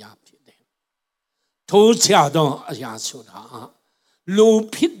သောအရာဖြစ်တယ်ထိုးချသောအရာဆိုတာလူ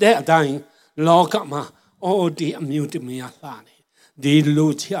ဖြစ်တဲ့အတိုင်းလောကမှာဒီအမျိုးတမယလာတယ်ဒီလူ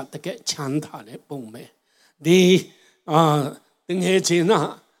ချတကယ်ချမ်းသာတဲ့ပုံပဲဒီတငယ်ချင်းနာ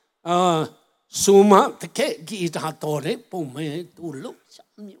စူမတကယ်ဂီတာတော်တဲ့ပုံပဲသူလို့ချ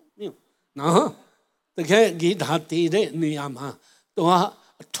မျိုးနော်တကယ်ဂီတာတည်တဲ့နေရာမှာသူက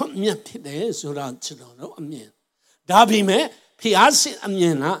အထွတ်မြတ်ဖြစ်တယ်ဆိုတာကျွန်တော်တို့အမြင်ဒါပေမဲ့ဖျားစစ်အမြ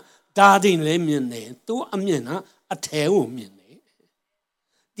င်လားဒါတင်လည်းမြင်တယ်သူအမြင်လားအထဲကိုမြင်တယ်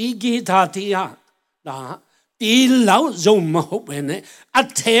ဒီဂီတာတရားဒါဒီလောက်စုံမဟုတ်ပဲနဲ့အ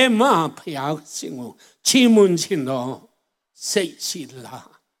ထဲမှာဖျားရှင်ကိုချီးမွမ်းခြင်းတော့စိတ်ရှိ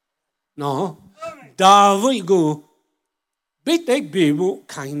လားနော်ဒါဝိဒ်ကိုဘိတ်တိတ်ပြေဖို့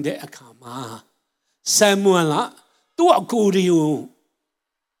ခိုင်းတဲ့အခါမှာဆာမွေလသူ့အကိုတွေကို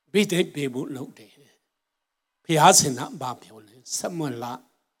ဘိတ်တိတ်ပြေဖို့လုပ်တယ်ဖျားရှင်ကဘာပြောလဲဆာမွေလ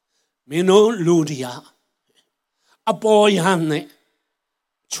မင်းတို့လူတရားအပေါ်ရဟန်းနဲ့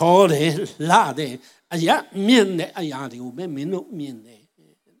ချောတယ်လာတယ်အရာမြင့်တဲ့အရာတွေကိုပဲမင်းတို့မြင်တယ်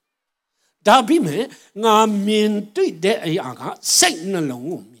ဒါပြီးမဲ့ငါမြင်တွေ့တဲ့အရာကစိတ်နှလုံး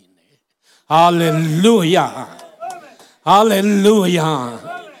ကိုမြင်တယ်ဟာလေလုယာဟာလေလုယာ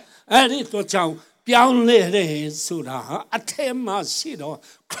အဲ့ဒီတော့ကြောင့်ပြောင်းလဲတယ်ဆိုတာအထက်မှာရှိတော့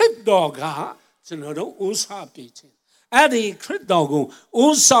ခရစ်တော်ကကျွန်တော်တို့ဥစားပြခြင်းအဲ့ဒီခရစ်တော်ကိုဥ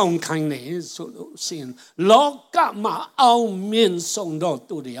ဆောင်ခိုင်းတယ်ဆိုလို့ရှိရင်လောကမှာအောင်မြင်ဆုံးတော့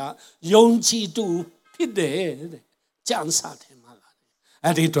သူတွေကယုံကြည်သူဖြစ်တယ်တဲ့ကျမ်းစာထဲမှာလာတယ်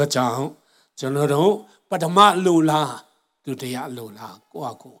အဲ့ဒီတော့ကြောင့်ကျွန်တော်တို့ပထမလူလားဒုတိယလူလားကို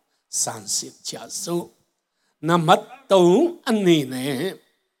ယ့်အကိုစမ်းစစ်ကြစို့နံပါတ်3အနေနဲ့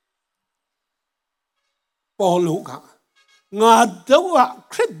ပေါလုကငါတို့က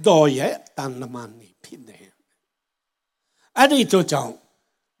ခရစ်တော်ရဲ့တန်တမန်နေဖြစ်တယ်အဲ့ဒီတော့ကြောင့်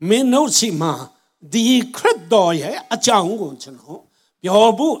မင်းတို့စီမှာဒီခရစ်တော်ရဲ့အကြောင်းကိုကျွန်တော်ပြော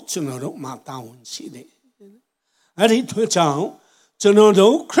ဖို့ကျွန်တော်တို့မှာတာဝန်ရှိတယ်အဲ့ဒီတော့ကြောင့်ကျွန်တော်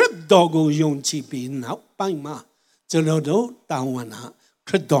တို့ခရစ်တော်ကိုယုံကြည်ပြီးနောက်ပိုင်းမှာကျွန်တော်တို့တာဝန်ဟာခ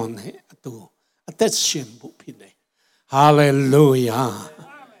ရစ်တော်နဲ့အတူအသက်ရှင်ဖို့ဖြစ်တယ်哈利路亞！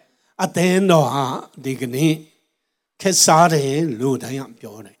အသင်းတော်ဟာဒီကနေ့ခက်စားတယ်လို့တိုင်း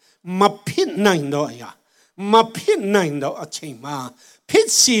ပြောတယ်မဖြစ်နိုင်တော့အရာမဖြစ်နိုင်တော့အချိန်မှာဖြစ်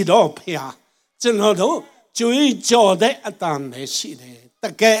စီတော့ဖျားကျွန်တော်တို့ကြွေးကြော်တဲ့အတန်ပဲရှိတယ်တ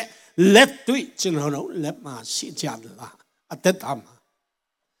ကယ်လက်တွေ့ကျွန်တော်တို့လက်မှာရှိကြလားအသက်တာမှာ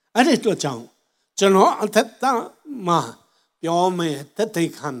အဲ့ဒီတော့ကြောင့်ကျွန်တော်အသက်တာမှာပြောမယ်တက်တိ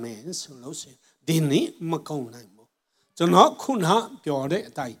တ်ခံမယ်ဆိုလို့ရှိရင်ဒီနေ့မကုန်နိုင်ဘူးကျွန်တော်ခုနပြောတဲ့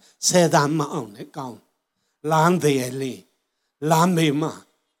အတိုင်းဆယ်တန်းမအောင်နဲ့ကောင်းလမ်းသေးလေးလမ်းမေးမှာ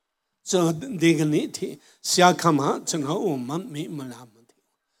ဆိုဒီကနေ့ထိဆရာခမကျွန်တော်မမေ့မလားမသိဘူး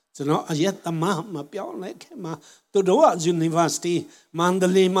ကျွန်တော်အရက်တမမပြောင်းလဲခဲ့မှာသူတို့က University မန္တ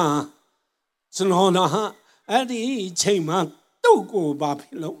လေးမှာကျွန်တော်တော့အဲ့ဒီချိန်မှာတုတ်ကိုပါဖြ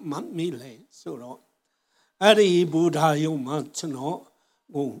စ်လို့မမေ့လဲဆိုတော့အဲ့ဒီဘုရားယုံမှာကျွန်တော်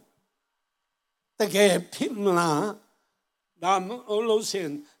ဟိုတကယ်ဖြစ်မလားဒါမလို့ရှင်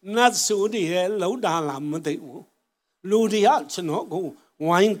နတ်ဆူဒီရဲ့လောက်တာလားမသိဘူးလူတွေကကျွန်တော်ကို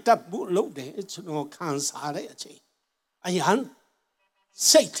ဝိုင်းတပ်ဖို့လုပ်တယ်ကျွန်တော်ခံစားတဲ့အချိန်အရန်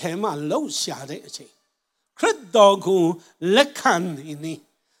စိတ်ထဲမှာလှုပ်ရှားတဲ့အချိန်ခရစ်တော်ကိုလက်ခံနေ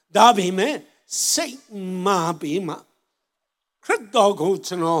ဒါပေမဲ့စိတ်မာပြီးမှခရစ်တော်ကို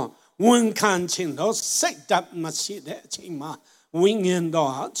ကျွန်တော်ဝန်ခံခြင်းတော့စိတ်ဓာတ်မရှိတဲ့အချိန်မှာဝိညာဉ်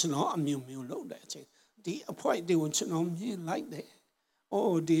တော်ကျွန်တော်အမျိုးမျိုးလုပ်တဲ့အချိန်ဒီအဖွဲတွေကိုကျွန်တော်မြင်လိုက်တယ်။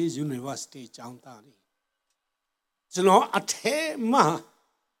အိုးဒီ University ကျောင်းသားတွေကျွန်တော်အထဲမှာ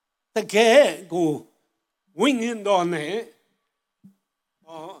တကယ်ကိုဝိညာဉ်တော်နဲ့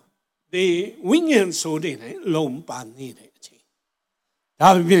ဒီဝိညာဉ်ဆိုတဲ့နဲ့လုံပါနေတဲ့အချိန်ဒါ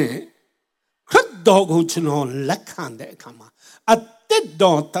ပေမဲ့ခရစ်တော်ကိုကျွန်တော်လက်ခံတဲ့အခါမှာအသက်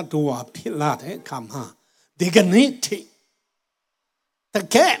တော်တတဝဖြစ်လာတဲ့အခါမှာဒီကနေ့ထိတ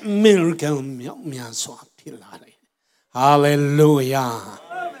ကယ် miracle မြောက်များစွာဖြစ်လာတယ် Hallelujah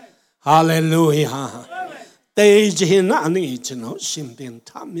Hallelujah တေခြင်းနာနေကျွန်တော်ရှင်သင်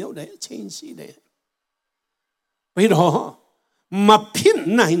ထားမြောက်တဲ့အချိန်ရှိတယ်ပြီးတော့မဖြစ်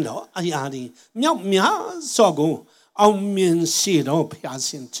နိုင်တော့အရာဒီမြောက်များစွာကိုအောင်မြင်ရှိတော့ဖျား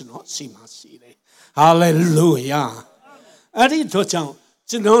ရှင်ကျွန်တော်ရှိမှရှိတယ် Hallelujah အဲ့ဒီတော့ကြောင့်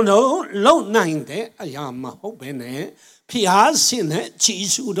ကျွန်တော်တို့လုံနိုင်တဲ့အရာမဟုတ်ဘဲနဲ့ဖျားရှင်နဲ့ချီး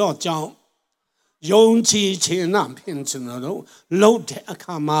ဆူတော့ကြောင့်ယုံကြည်ခြင်းနဲ့ဖြင့်ကျွန်တော်တို့လုံတဲ့အ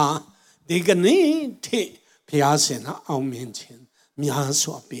ခါမှာဒီကနေ့ထိဖျားရှင်နဲ့အောင်မြင်ခြင်းများ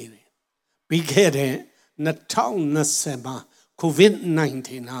စွာပေးတယ်ပြီးခဲ့တဲ့2020မှာ COVID-19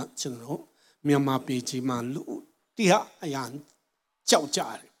 ကကျွန်တော်မြန်မာပြည်ကြီးမှာလူတရားအရာကြောက်ကြ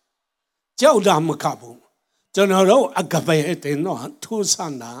တယ်ကြောက်တာမကဘူးကျွန်တော်တို့အကပဲတင်တော့ထူဆ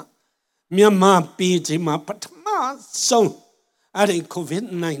န်းတာမြန်မာပြည်ကြီးမှာပထမဆုံးအဲ့ဒီ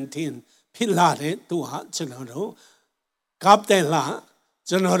COVID-19 ဖြစ်လာတဲ့သူဟာကျွန်တော်တို့ကပ်တယ်လား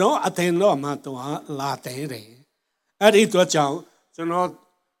ကျွန်တော်တို့အတင်တော့မှသူဟာလာတယ်အဲ့ဒီတော့ကြောင့်ကျွန်တော်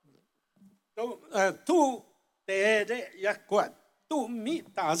သူတဲ့ရက်ကွက်သူမိ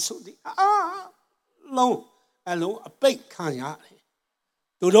သားစုဒီလုံးအလုံးအပိတ်ခံရတယ်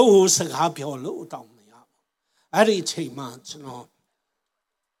သူတို့ဟိုစကားပြောလို့တောင်းမရဘူးအဲ့ဒီအချိန်မှာကျွန်တော်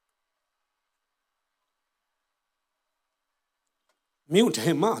မြို့ထဲ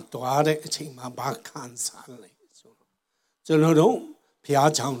မှာတွားတဲ့အချိန်မှာဘာခံစားလဲဆိုတော့ကျွန်တော်တို့ဘု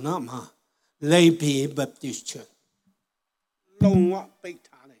ရားကျောင်းနာမှာလေဘီဘပ်တစ်ချ်လုံးဝပိတ်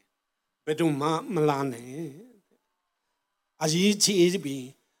ထားတယ်ဘယ်သူမှမလာနဲ့အရေးကြီးပြီး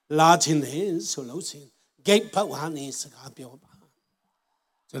လာခြင်းလေဆိုလို့ရှိရင် gate ပေါက်ဟာနေစကားပြောပါ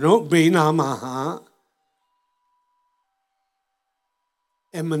ကျွန်တော်ဘေးနာမှာဟာ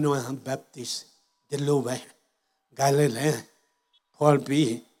Emmanuel Baptist ဒီလိုပဲဂိုင်းလေဖော်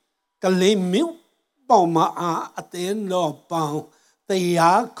ပြီးကလေးမျိုးပေါမအားအသင်းတော်ပေါင်း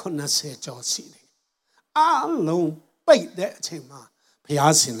190ကျော်ရှိတယ်အလုံးပိတ်တဲ့အချိန်မှာဘု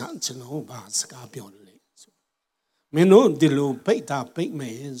ရားရှင်ကကျွန်တော်ဘာစကားပြောလဲမင်းတို့ဒီလိုပိတ်တာပိတ်မ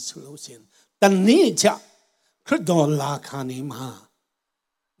ယ်ဆိုလို့ရှိရင်တနေ့ချခရစ်တော်လာခါနေမှာ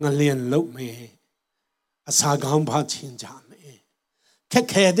ငလျင်လုတ်မယ်အစာကောင်းပါချင်းကြမယ်ခက်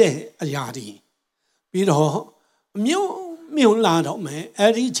ခဲတဲ့အရာတွေပြီးတော့မြို့လာတော့မယ်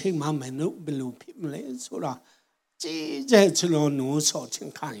အဲ့ဒီချိန်မှာမင်းတို့ဘယ်လိုဖြစ်မလဲဆိုတာကြီးကျယ်ကျွန်တော်နိုးဆော်ချ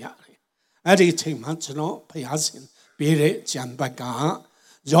င်းခံရတယ်အဲ့ဒီချိန်မှာကျွန်တော်ဘုရားရှင်ပေးတဲ့ကြံပတ်က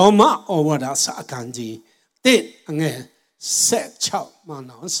ယောမဩဝါဒစာအခန်းကြီး1ငယ်16မှာ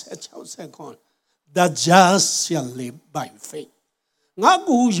နော်16 The just shall live by faith ငါ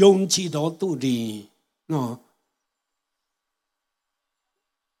ကူယုံကြည်တော်သူဒီနော်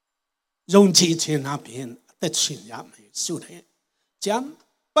ယုံကြည်ခြင်းအပြင်အသက်ရှင်ရမယ်ဆိုတဲ့ကျမ်း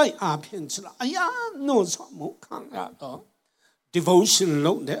ပိုက်အားဖြင့်ကျွန်တော်အရာနှုတ်ဆောင်မှုခံရတော့ devotion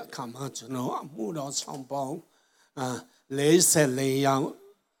လုပ်တဲ့အခါမှာကျွန်တော်အမှုတော်ဆောင်ပေါင်း44ယောက်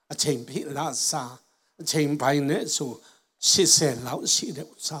အချိန်ပြည့်လာစားအချိန်ပိုင်းနဲ့ဆို80လောက်ရှိတဲ့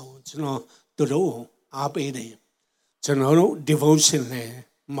ဥစ္စာကိုကျွန်တော်တို့အားပေးတယ်ကျွန်တော်တို့ devotion လည်း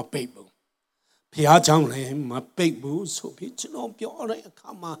မပိတ်ဘူးဖះเจ้าလည်းမပိတ်ဘူးဆိုပြီးကျွန်တော်ပြောတဲ့အခါ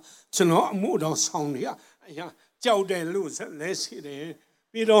မှာကျွန်တော်အမှုတော်ဆောင်နေအရာကြောက်တဲ့လူလည်းရှိတယ်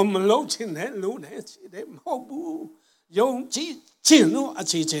ပြီးတော့မလုံးချင်တဲ့လူလည်းရှိတယ်မဟုတ်ဘူးယုံကြည်ခြင်းတို့အ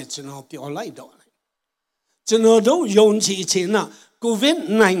ခြေချေကျွန်တော်ပြောလိုက်တော့ကျွန်တော်တို့ယုံကြည်ခြင်းက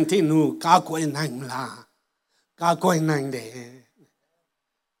COVID-19 ကိုကာကွယ်နိုင်လားကာကွယ်နိုင်တယ်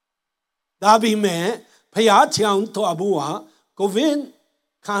ဒါပေမဲ့ဖះเจ้าတော်ဘူးဟာ COVID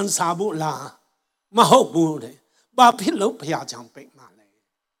ခံစားဖို့လားမဟုတ်ဘူးတဲ့ဘာဖြစ်လို့ဖះเจ้าပိတ်မှလဲ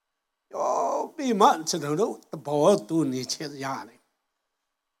ယောပြီးမှကျွန်တော်တို့သဘောတူနေချက်ရတယ်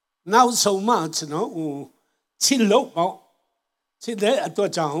နောက်ဆုံးမှကျွန်တော်ချစ်လို့ပေါ့ချစ်တဲ့အတွ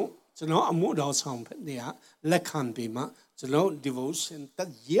က်ကြောင့်ကျွန်တော်အမှုတော်ဆောင်ဖြစ်နေရလက်ခံပြီးမှကျွန်တော် devotion တ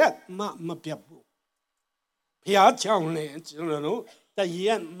ရက်မှမပြတ်ဘူးဖះเจ้าလည်းကျွန်တော်တို့တရ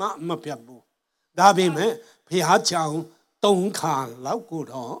က်မှမပြတ်ဘူးဒါပေမဲ့ဖះเจ้า3ခါလောက်ကို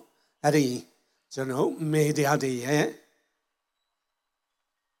တော့အဲ့ဒီကျွန်တော်မေတ္တာတွေရဲ့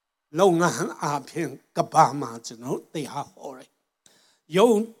လုပ်ငန်းအပြင်ကဘာမှာကျွန်တော်တရားဟောတယ်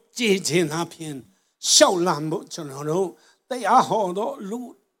ယုံကြည်ခြင်းအပြင်ရှောက်လံဖို့ကျွန်တော်တို့တရားဟောတော့လူ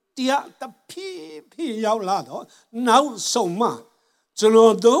တရားတဖြည်းဖြည်းရောက်လာတော့နောက်ဆုံးမှကျွန်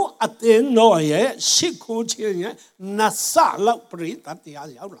တော်တို့အသင်းတော်ရဲ့ရှိခိုးခြင်းရဲ့နတ်ဆလောက်ပရိသတ်တရား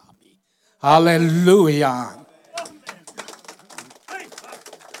ရောက်လာပြီဟာလေလုယာ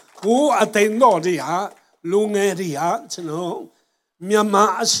ကိုအသင်းတော်တရားလူငယ်တရားကျွန်တော်မြန်မာ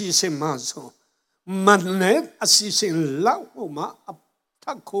အစီအစဉ်မှာဆိုမနဲ့အစီအစဉ်လောက်ဟိုမှာထ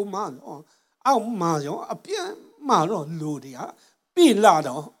က်ခိုးမှတော့အောက်မှာရောအပြင်းမှာတော့လူတရားပြလာ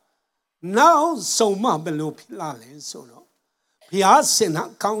တော့နောက်ဆုံးမှဘယ်လိုဖြစ်လာလဲဆိုတော့ဘုရားရှင်က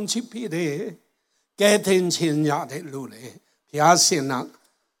ကောင်းချီးပေးတယ်ကဲတင်ခြင်းရတယ်လို့လေဘုရားရှင်က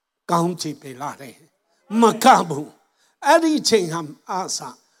ကောင်းချီးပေးလာတယ်မကဘူးအဲ့ဒီချိန်ဟာအာစာ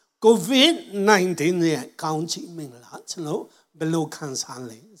COVID-19 ရဲ့ကောင်းချီးမင်္ဂလာကျွန်တော်ဘယ်လိုခံစား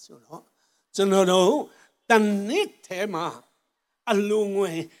လဲဆိုတော့ကျွန်တော်တို့တနေ့ထဲမှာအလုံး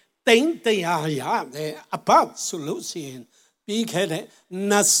ငွေတိမ့်တရားရတဲ့အပတ်ဆိုလို့ရှိရင်ပြီးခဲ့တဲ့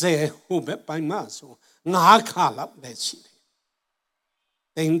20ဟိုဘက်ပိုင်းမှာဆို9ခါလောက်ပဲရှိတယ်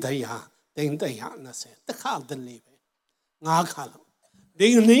တိမ့်တရား20တခါတလေပဲ9ခါလောက်ဒီ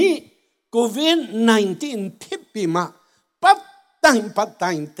နေ့ COVID-19 ဖြစ်ပြီးမှပတ်တို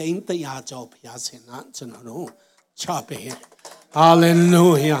င်းတိမ့်တရားကြောဖျားစင်ကကျွန်တော်တို့ချပေးဟာလေလု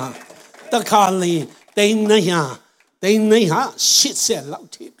ယာတခါလေတိမ့်နေဟာ80လောက်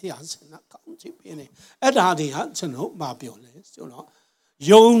ထိဖျားစင်ကကောင်းချီးပေးနေအဲ့ဒါတွေကကျွန်တော်မပြောလဲဆိုတော့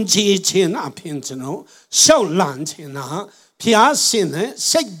ယုံကြည်ခြင်းအပြင်ကျွန်တော်ရှောက်လန့်ခြင်းဟာဖျားစင်နဲ့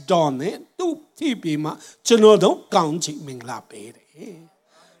စိတ်တော်နဲ့သူ့ထိပြီးမှကျွန်တော်တို့ကောင်းချီးမင်္ဂလာပေးတယ်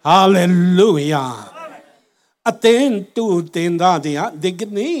ဟာလေလုယာအသင်တူတင်သားတရားဒီက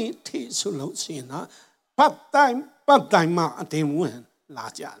နေ့ထိဆိုလို့ရှိရင်ပတ်တိုင်းမှာအသင်ဝင်လာ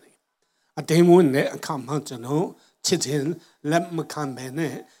ကြတယ်အသင်ဝင်တဲ့အခါမှာကျွန်တော်ချစ်ခြင်းလက်မခံဘဲ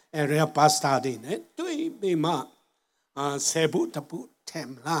နဲ့ area pastor တွေနဲ့တွေ့ပြီးမှဆေဘူးတပူထဲ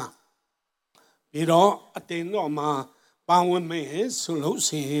မလားပြီးတော့အသင်တော်မှာပါဝင်မယ်ဆိုလို့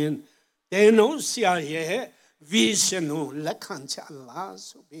ရှိရင်တင်းတို့ဆရာရဲ့ vision ကိုလက်ခံချလား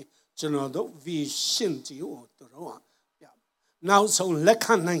ဆိုပြီးကျွန်တော်တို့ vision ကြီးကိုတော့နောက်ဆုံးလက်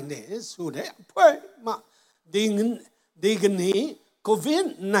ခံနိုင်တယ်ဆိုတဲ့အဖွဲ့မှာဒီကနေ့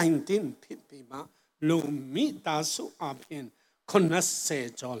COVID-19 ဖြစ်ပြီးမှလူမိသားစုအပြင်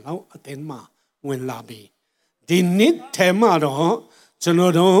90ကျော်လောက်အတင်းမှာဝင်လာပြီဒီနေ့ထဲမှာတော့ကျွန်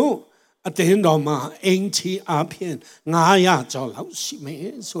တော်တို့အတင်းတော်မှာအင်ချီအပြင်900ကျော်လောက်ရှိမ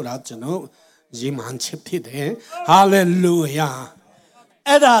ယ်ဆိုတာကျွန်တော်ရည်မှန်းချက်ဖြစ်တယ်ဟာလေလုယာ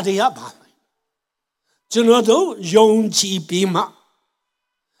အဲ့ဒါတွေကပါကျွန်တော်တို့ယုံကြည်ပြီးမှ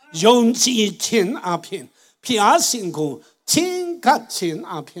ယုံကြည်ခြင်းအပြင်ဖျားရှင်ကိုချင်းကပ်ခြင်း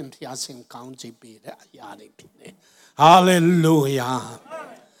အပြင်ဖျားရှင်ကောင်းချီးပေးတဲ့အရာတွေဖြစ်တယ်ဟာလေလုယာ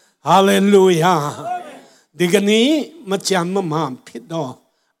ဟာလေလုယာဒီကနေ့မကြမ်းမဖြစ်တော့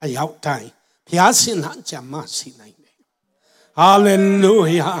အရောက်တိုင်းဖျားရှင်ဟာကြမ်းမရှိနိုင်တယ်ဟာလေလု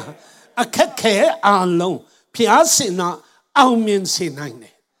ယာအခက်ခဲအလုံးဖျားရှင်ဟာအောင်မြင်စေနိုင်တ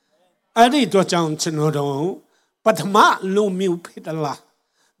ယ်အဲ့ဒီတော့ကြောင့်ကျွန်တော်တို့ပထမလူမျိုးဖြစ်လား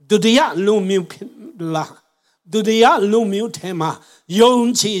ဒုတိယလူမျိုးဖြစ်လားဒုတိယလူမျိုးထဲမှာယုံ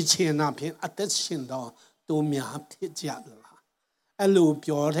ကြည်ခြင်းအပြင်အသက်ရှင်တော့သူများဖြစ်ကြလား လို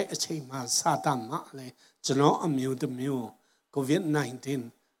ပြောတဲ့အချိန်မှာစာတန်မှလည်းကျွန်တော်အမျိုးတစ်မျိုး COVID-19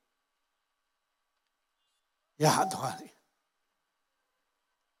 ရသွားတယ်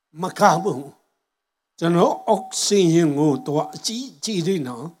မကဘူးကျွန်တော်အောက်ဆီဂျင်ကိုတော့အကြီးကြီးနေ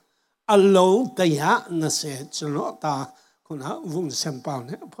နော်အလုံး120ကျွန်တော်ဒါခုနဝုန်းစံပေါင်း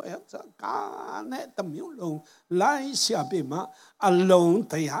နဲ့ဖွဲ့ကားနဲ့တမျိုးလုံးလိုက်ရှာပြီးမှအလုံး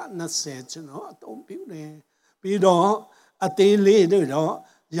120ကျွန်တော်အသုံးပြုတယ်ပြီးတော့အသေးလေးတွေတော့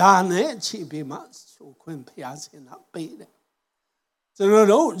ယာနဲ့ချိပြီးမှဆိုခွင့်ဖျားစင်တော့ပေးတယ်ကျွန်တော်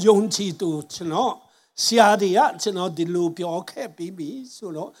တို့ယုံကြည်သူကျွန်တော်ဆရာတွေကကျွန်တော်ဒီလိုပြောခဲ့ပြီးပြီဆို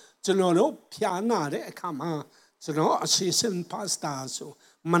တော့ကျွန်တော်တို့ဖျားနာတဲ့အခါမှာကျွန်တော်အစီအစဉ်ပါစတာဆို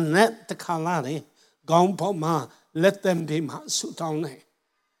မနဲ့တခါလာတယ်ခေါင်းပေါ်မှာလက်သံတွေမှာဆူတောင်းတယ်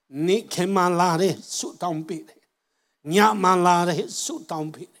နိခေမလာတဲ့ဆူတောင်းပေးတယ်ညမလာတဲ့ဆူတောင်း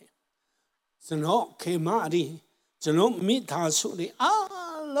ပေးတယ်ကျွန်တော်ခေမရီကျွန်တော်မိသားစုတွေ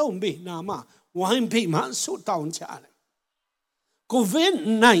အားလုံးပဲနာမဝိုင်းပြီးမှဆူတောင်းကြတယ်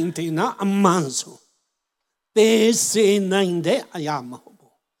COVID-19 နာအမှန်ဆိုသေစေနိုင်တဲ့အရာမဟုတ်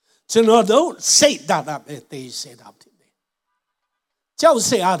ဘူးကျွန်တော်တို့စိတ်ဓာတ်ပဲသေစေတာဖြစ်တယ်ကြောက်စ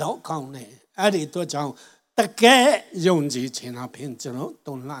ရာတော့ကောင်းတယ်အဲ့ဒီတော့ကြောင့်တကယ်ယုံကြည်ခြင်းအပြင်ကျွန်တော်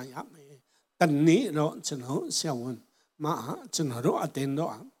တုံ့လာရမယ်တနေ့တော့ကျွန်တော်ဆရာဝန်မကျွန်တော်တို့အတင်း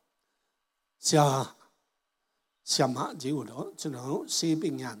တော့ဆရာမကြီးတို့ကျွန်တော်စေပ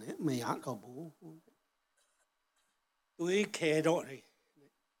ညာနဲ့မရတော့ဘူးတွေးခဲတော့တယ်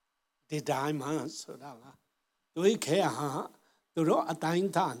ဒီတိုင်းမှဆိုတာလားတွေးခဲဟာသူတို့အတိုင်း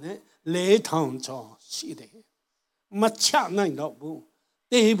သားနဲ့4000ကျော်ရှိတယ်မချနိုင်တော့ဘူး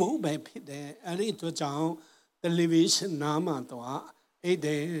တေးဖို့ပဲဖြစ်တယ်အဲ့ဒီအတွက်ကြောင့် television နားမှာတော့အဲ့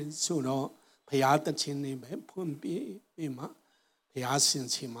ဒီဆိုတော့ဘုရားတခြင်းနေပဲဖွင့်ပြီးမှဘုရားရှင်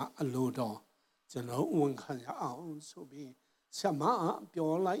ချီမှာအလိုတော်ကျွန်တော်ဝန်ခံရအောင်ဆိုပြီးဆရာမ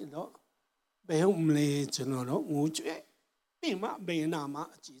ပြောလိုက်တော့ဘယ်ဟုတ်မလဲကျွန်တော်တို့ငိုကြွေးပြီးမှဘယ်နာမှာ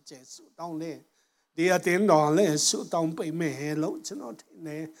အကြီးကျယ်ဆူတောင်းလဲဒီအတင်းတော်လဲဆူတောင်းပိမယ်လို့ကျွန်တော်ထင်တ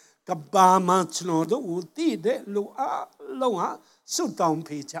ယ်ကဘာမှကျွန်တော်တို့တည်တဲ့လူအားလုံးဟာဆူတောင်း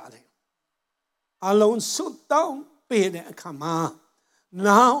ပေးကြတယ်အလုံးဆူတောင်းပေးတဲ့အခါမှာ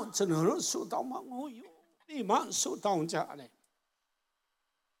နောက်ကျွန်တော်တို့ဆူတောင်းမှငိုယူပြီးမှဆူတောင်းကြတယ်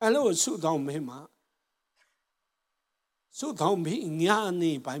အဲ့လိုဆူတောင်းပေးမှဆူတောင်းပြီးည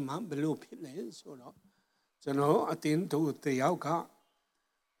နေပိုင်းမှာဘယ်လိုဖြစ်လဲဆိုတော့ကျွန်တော်အတင်းတို့တယောက်က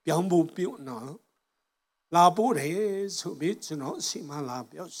ပြောင်းဖို့ပြုတ်နော်လာဖို့တယ်ဆိုပြီးကျွန်တော်စီမလာ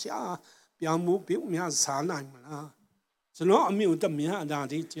ပြောရှာပြောင်းဖို့ပြုတ်များစားနိုင်မလားကျွန်တော်အမျိုးသမီးအတား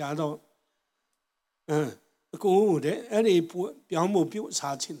ဒီကြားတော့အကိုတဲ့အဲ့ဒီပြောင်းဖို့ပြုတ်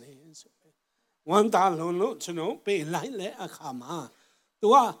စားခြင်းလေဆိုဝန်တာလုံးလို့ကျွန်တော်ပေးလိုက်လေအခါမှာသူ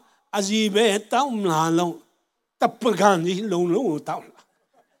ကအစီပဲတောင်းလာလုံးတပကန်ကြီးလုံးကိုတောင်းလာ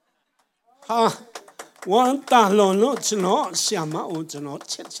ဟာဝန်တာလုံးလို့ကျွန်တော်ဆီမအောင်ကျွန်တော်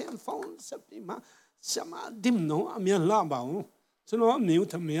ချက်ချင်းဖုန်းဆက်ပြီးမှဆီမဒီမနော်အမြင်လာပါဦးကျွန်တော်အမျိုး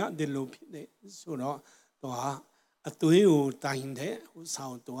သမီးဒီလိုဖြစ်နေဆိုတော့သူကအသွေးကိုတိုင်တဲ့ဟိုဆော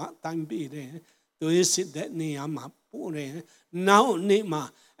င်သူကတိုင်ပြီးတယ်သွေးစစ်တဲ့နေရာမှာပို့တယ်နောက်နေ့မှာ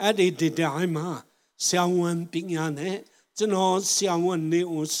အဲ့ဒီတိုင်းမှာဆရာဝန်ပညာနဲ့ကျွန်တော်ဆရာဝန်နေ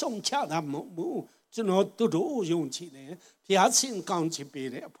ကိုဆုံးချတာမဟုတ်ဘူးကျွန်တော်တို့ယုံကြည်တယ်ဘုရားရှင်ကောင်းချီးပေး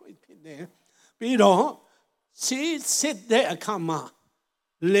တဲ့အဖွင့်ဖြစ်တယ်ပြီးတော့စစ်တဲ့အခါမှာ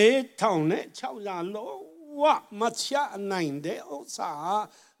4600လုံးဝမချနိုင်တဲ့ဥစ္စာ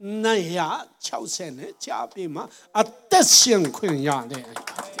960နဲ့ချပြီးမှအသက်ရှင်ခွင့်ရတယ်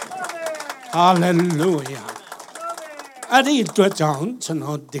ဟာလေလုယာအဲ့ဒီအတွက်ကြောင့်ကျွန်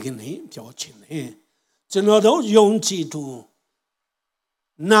တော်ဒီကနေ့ပြောချင်တယ်ကျွန်တော်တို့ယုံကြည်သူ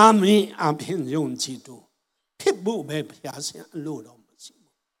နာမည်အပြင်ယုံကြည်သူဖြစ်ဖို့ပဲဘုရားရှင်အလိုတော်မရှိ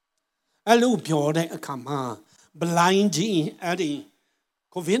ဘူးအဲ့လိုပြောတဲ့အခါမှာ blind ကြီးအဲ့ဒီ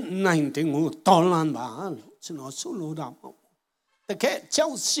COVID-19 ကိုတော်လန်ပါလို့ကျွန်တော်ဆိုလိုတာမဟုတ်ဘူးတကယ်ကြော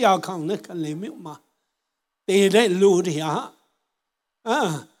က်စရာကောင်းတဲ့ကလေးမျိုးမှာတည်တဲ့လူတွေဟာ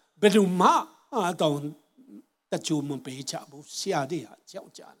ဘယ်သူမှတော့တချို့မပေးချဘူးဆရာတွေဟာကြော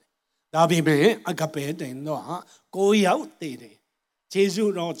က်ကြတယ်ဒါပေမဲ့အကပဲတင်တော့ကိုရောက်တည်တယ်ဂျေဇု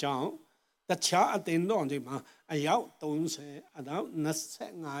တော်ကြောင့်တခြားအတင်တော်တွေမှာအယောက်30အတော့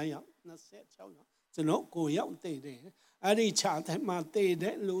25ယောက်26ယောက်ကျွန်တော်ကိုရောက်တည်တယ်အဲ့ဒီခြားတဲ့မှာတည်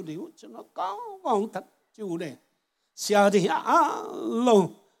တဲ့လူတွေကိုကျွန်တော်ကောင်းကောင်းကြိုးတယ်ဆရာတွေအားလုံး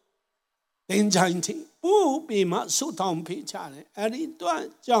တင်ချိုင်းတီပူပြီးမှဆုတောင်းပေးကြတယ်အဲ့ဒီတော့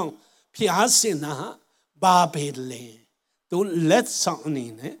ကြောင့်ဖျားစင်နာဘာပဲလေသူလက်ဆောင်အနေ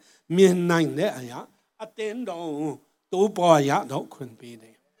နဲ့မြင်နိုင်တဲ့အရာအတင်းတော်တိုးပေါ်ရတော့ခွင့်ပေးတ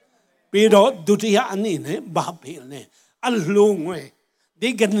ယ်ပြီးတော့ဒုတိယအနေနဲ့ဘာပဲလေ အလုံးဝဒီ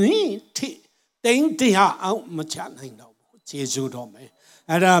ကနေ့ထိတင်းတရားအောင်မချနိုင်တော့ဘူးကျေးဇူးတော်မယ်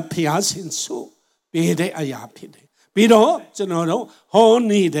အဲ့ဒါဖျားရှင်ဆိုပေးတဲ့အရာဖြစ်တယ်ပြီးတော့ကျွန်တော်တို့ဟော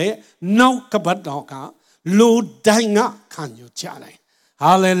နေတဲ့နောက်ကပတ်တော်ကလူတိုင်းကခံယူကြတယ်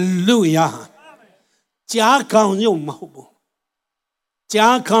ဟာလေလုယာကြားကောင်းရုံမဟုတ်ဘူး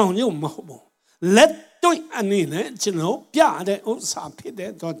ကြားကောင်းရုံမဟုတ်ဘူးလက်တွေ့အနေနဲ့ကျွန်တော်ပြတဲ့ဥစ္စာဖြစ်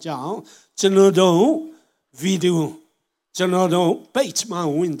တဲ့တော့ကြောင့်ကျွန်တော်တို့ဗီဒီယိုကျွန်တော်တို့ page မှာ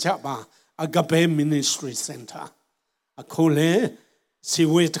ဝင်ကြပါ Agape Ministry Center အခုလေစီ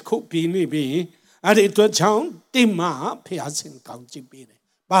ဝေးတစ်ခုပြီးနေပြီအဲ့ဒီတော့ကြောင့်တိမဖျားစင်ကောင်းကြည့်ပြီးတယ်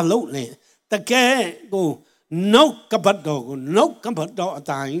ဘာလို့လဲတကယ်ကိုနောက်ကပတ်တော်ကိုနောက်ကပတ်တော်အ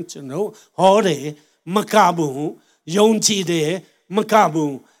တိုင်းကျွန်တော်ဟောတယ်မကဘူးယုံကြည်တယ်မက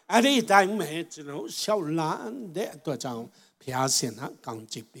ဘူးအဲ့ဒီတိုင်းမဲ့ကျွန်တော်ရှောက်လာတဲ့အတွက်ကြောင့်ဘုရားရှင်ကကောင်း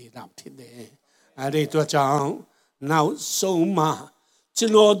ချီးပေးတာဖြစ်တယ်အဲ့ဒီအတွက်ကြောင့်နောက်ဆုံးမှာကျွ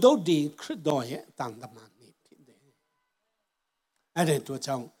န်တော်တို့ဒီခရစ်တော်ရဲ့တန်တမန်နေဖြစ်တယ်အဲ့ဒီအတွက်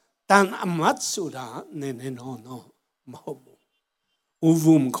ကြောင့်တန်အမတ်ဆိုတာနည်းနည်းတော့မဟုတ်ဘူးဥ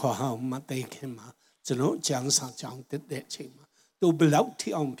ဝုံခေါ်အောင်မသိခင်မှာကျွန်တော်ကျမ်းစာကြောင်းတက်တဲ့အချိန်မှာသူဘလောက်ထိ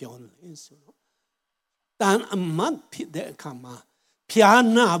အောင်ပြောလဲဆိုတော့တန်အမတ်ဖြစ်တဲ့အခါမှာဖျား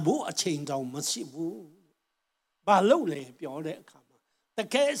နာဖို့အချိန်တောင်မရှိဘူးဘာလို့လဲပြောတဲ့အခါမှာတ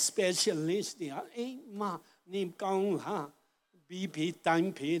ကယ် specialist တွေအိမ်မှာနေကောင်းလားBP တို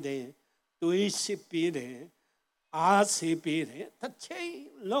င်းဖေးတယ်တွေးစစ်ပေးတယ်အားစေးပေးတယ်တစ်ချိန်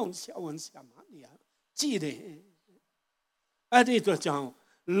လုံးဆရာဝန်ဆရာမနေကြည့်တယ်အဲ့ဒီတော့ကြောင့်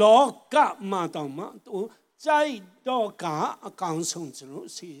လောကမှာတော့မှသူကြိုက်တော့ကအကောင်ဆုံးကျွန်တော်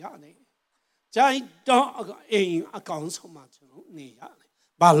စီရတယ်ကြိုက်တော့အိမ်အကောင်ဆုံးမှကျွန်တော်နေရတယ်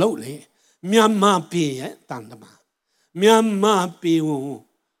ဘာလို့လဲမြန်မာပြည်ရဲ့တန်တမာမြန်မာပြည်ကို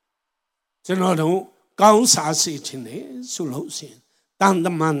ကျွန်တော်တို့ကောင်းစားစေခြင်းနဲ့ဆိုလို့ရှိရင်တန်တ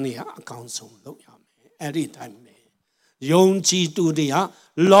မာနေအကောင်ဆုံးလုပ်ရမယ်အဲ့ဒီတိုင်းပဲယုံကြည်သူတွေက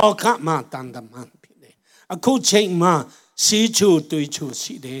လောကမှာတန်တမာဖြစ်တယ်အခုချိန်မှာစီချိုတွေးချို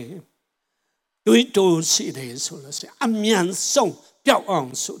ရှိတယ်တွေးတိုးရှိတယ်ဆိုလို့ရှိရင်အမြန်ဆုံးပျောက်အော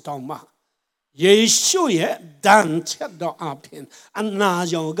င်ဆိုတော့မှယေရှုရဲ့ဒဏ်ချက်တော်အပြင်အနာ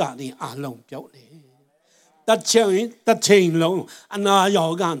ရောဂါတွေအလုံးပျောက်တယ်တစ်ချိန်လုံးအနာ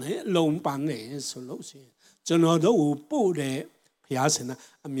ရောဂါနဲ့လုံပန်းနေဆိုလို့ရှိရင်ကျွန်တော်တို့ပို့တဲ့ဘုရားရှင်က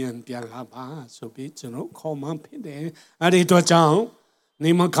အမြန်ပြန်လာပါဆိုပြီးကျွန်တော်ခေါ်မှဖြစ်တယ်အဲ့ဒီတော့ကြောင့်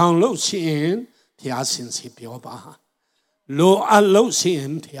နေမကောင်းလို့ရှိရင်ဘုရားရှင်စီပြောပါလိုအပ်လို့ရှိရ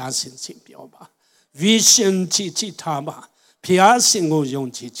င်ဘုရားရှင်စီပြောပါ vision ကြည့်ထားပါဘုရားရှင်ကိုယုံ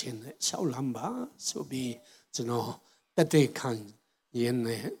ကြည်ခြင်းနဲ့ရှောက်လမ်းပါဆိုပြီးကျွန်တော်တသက်ခံရင်း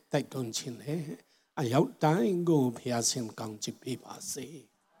နဲ့တိုက်တွန်းခြင်းနဲ့အရောက်တိုင်းကိုဘုရားရှင်ကောင်းချီးပေးပါစေ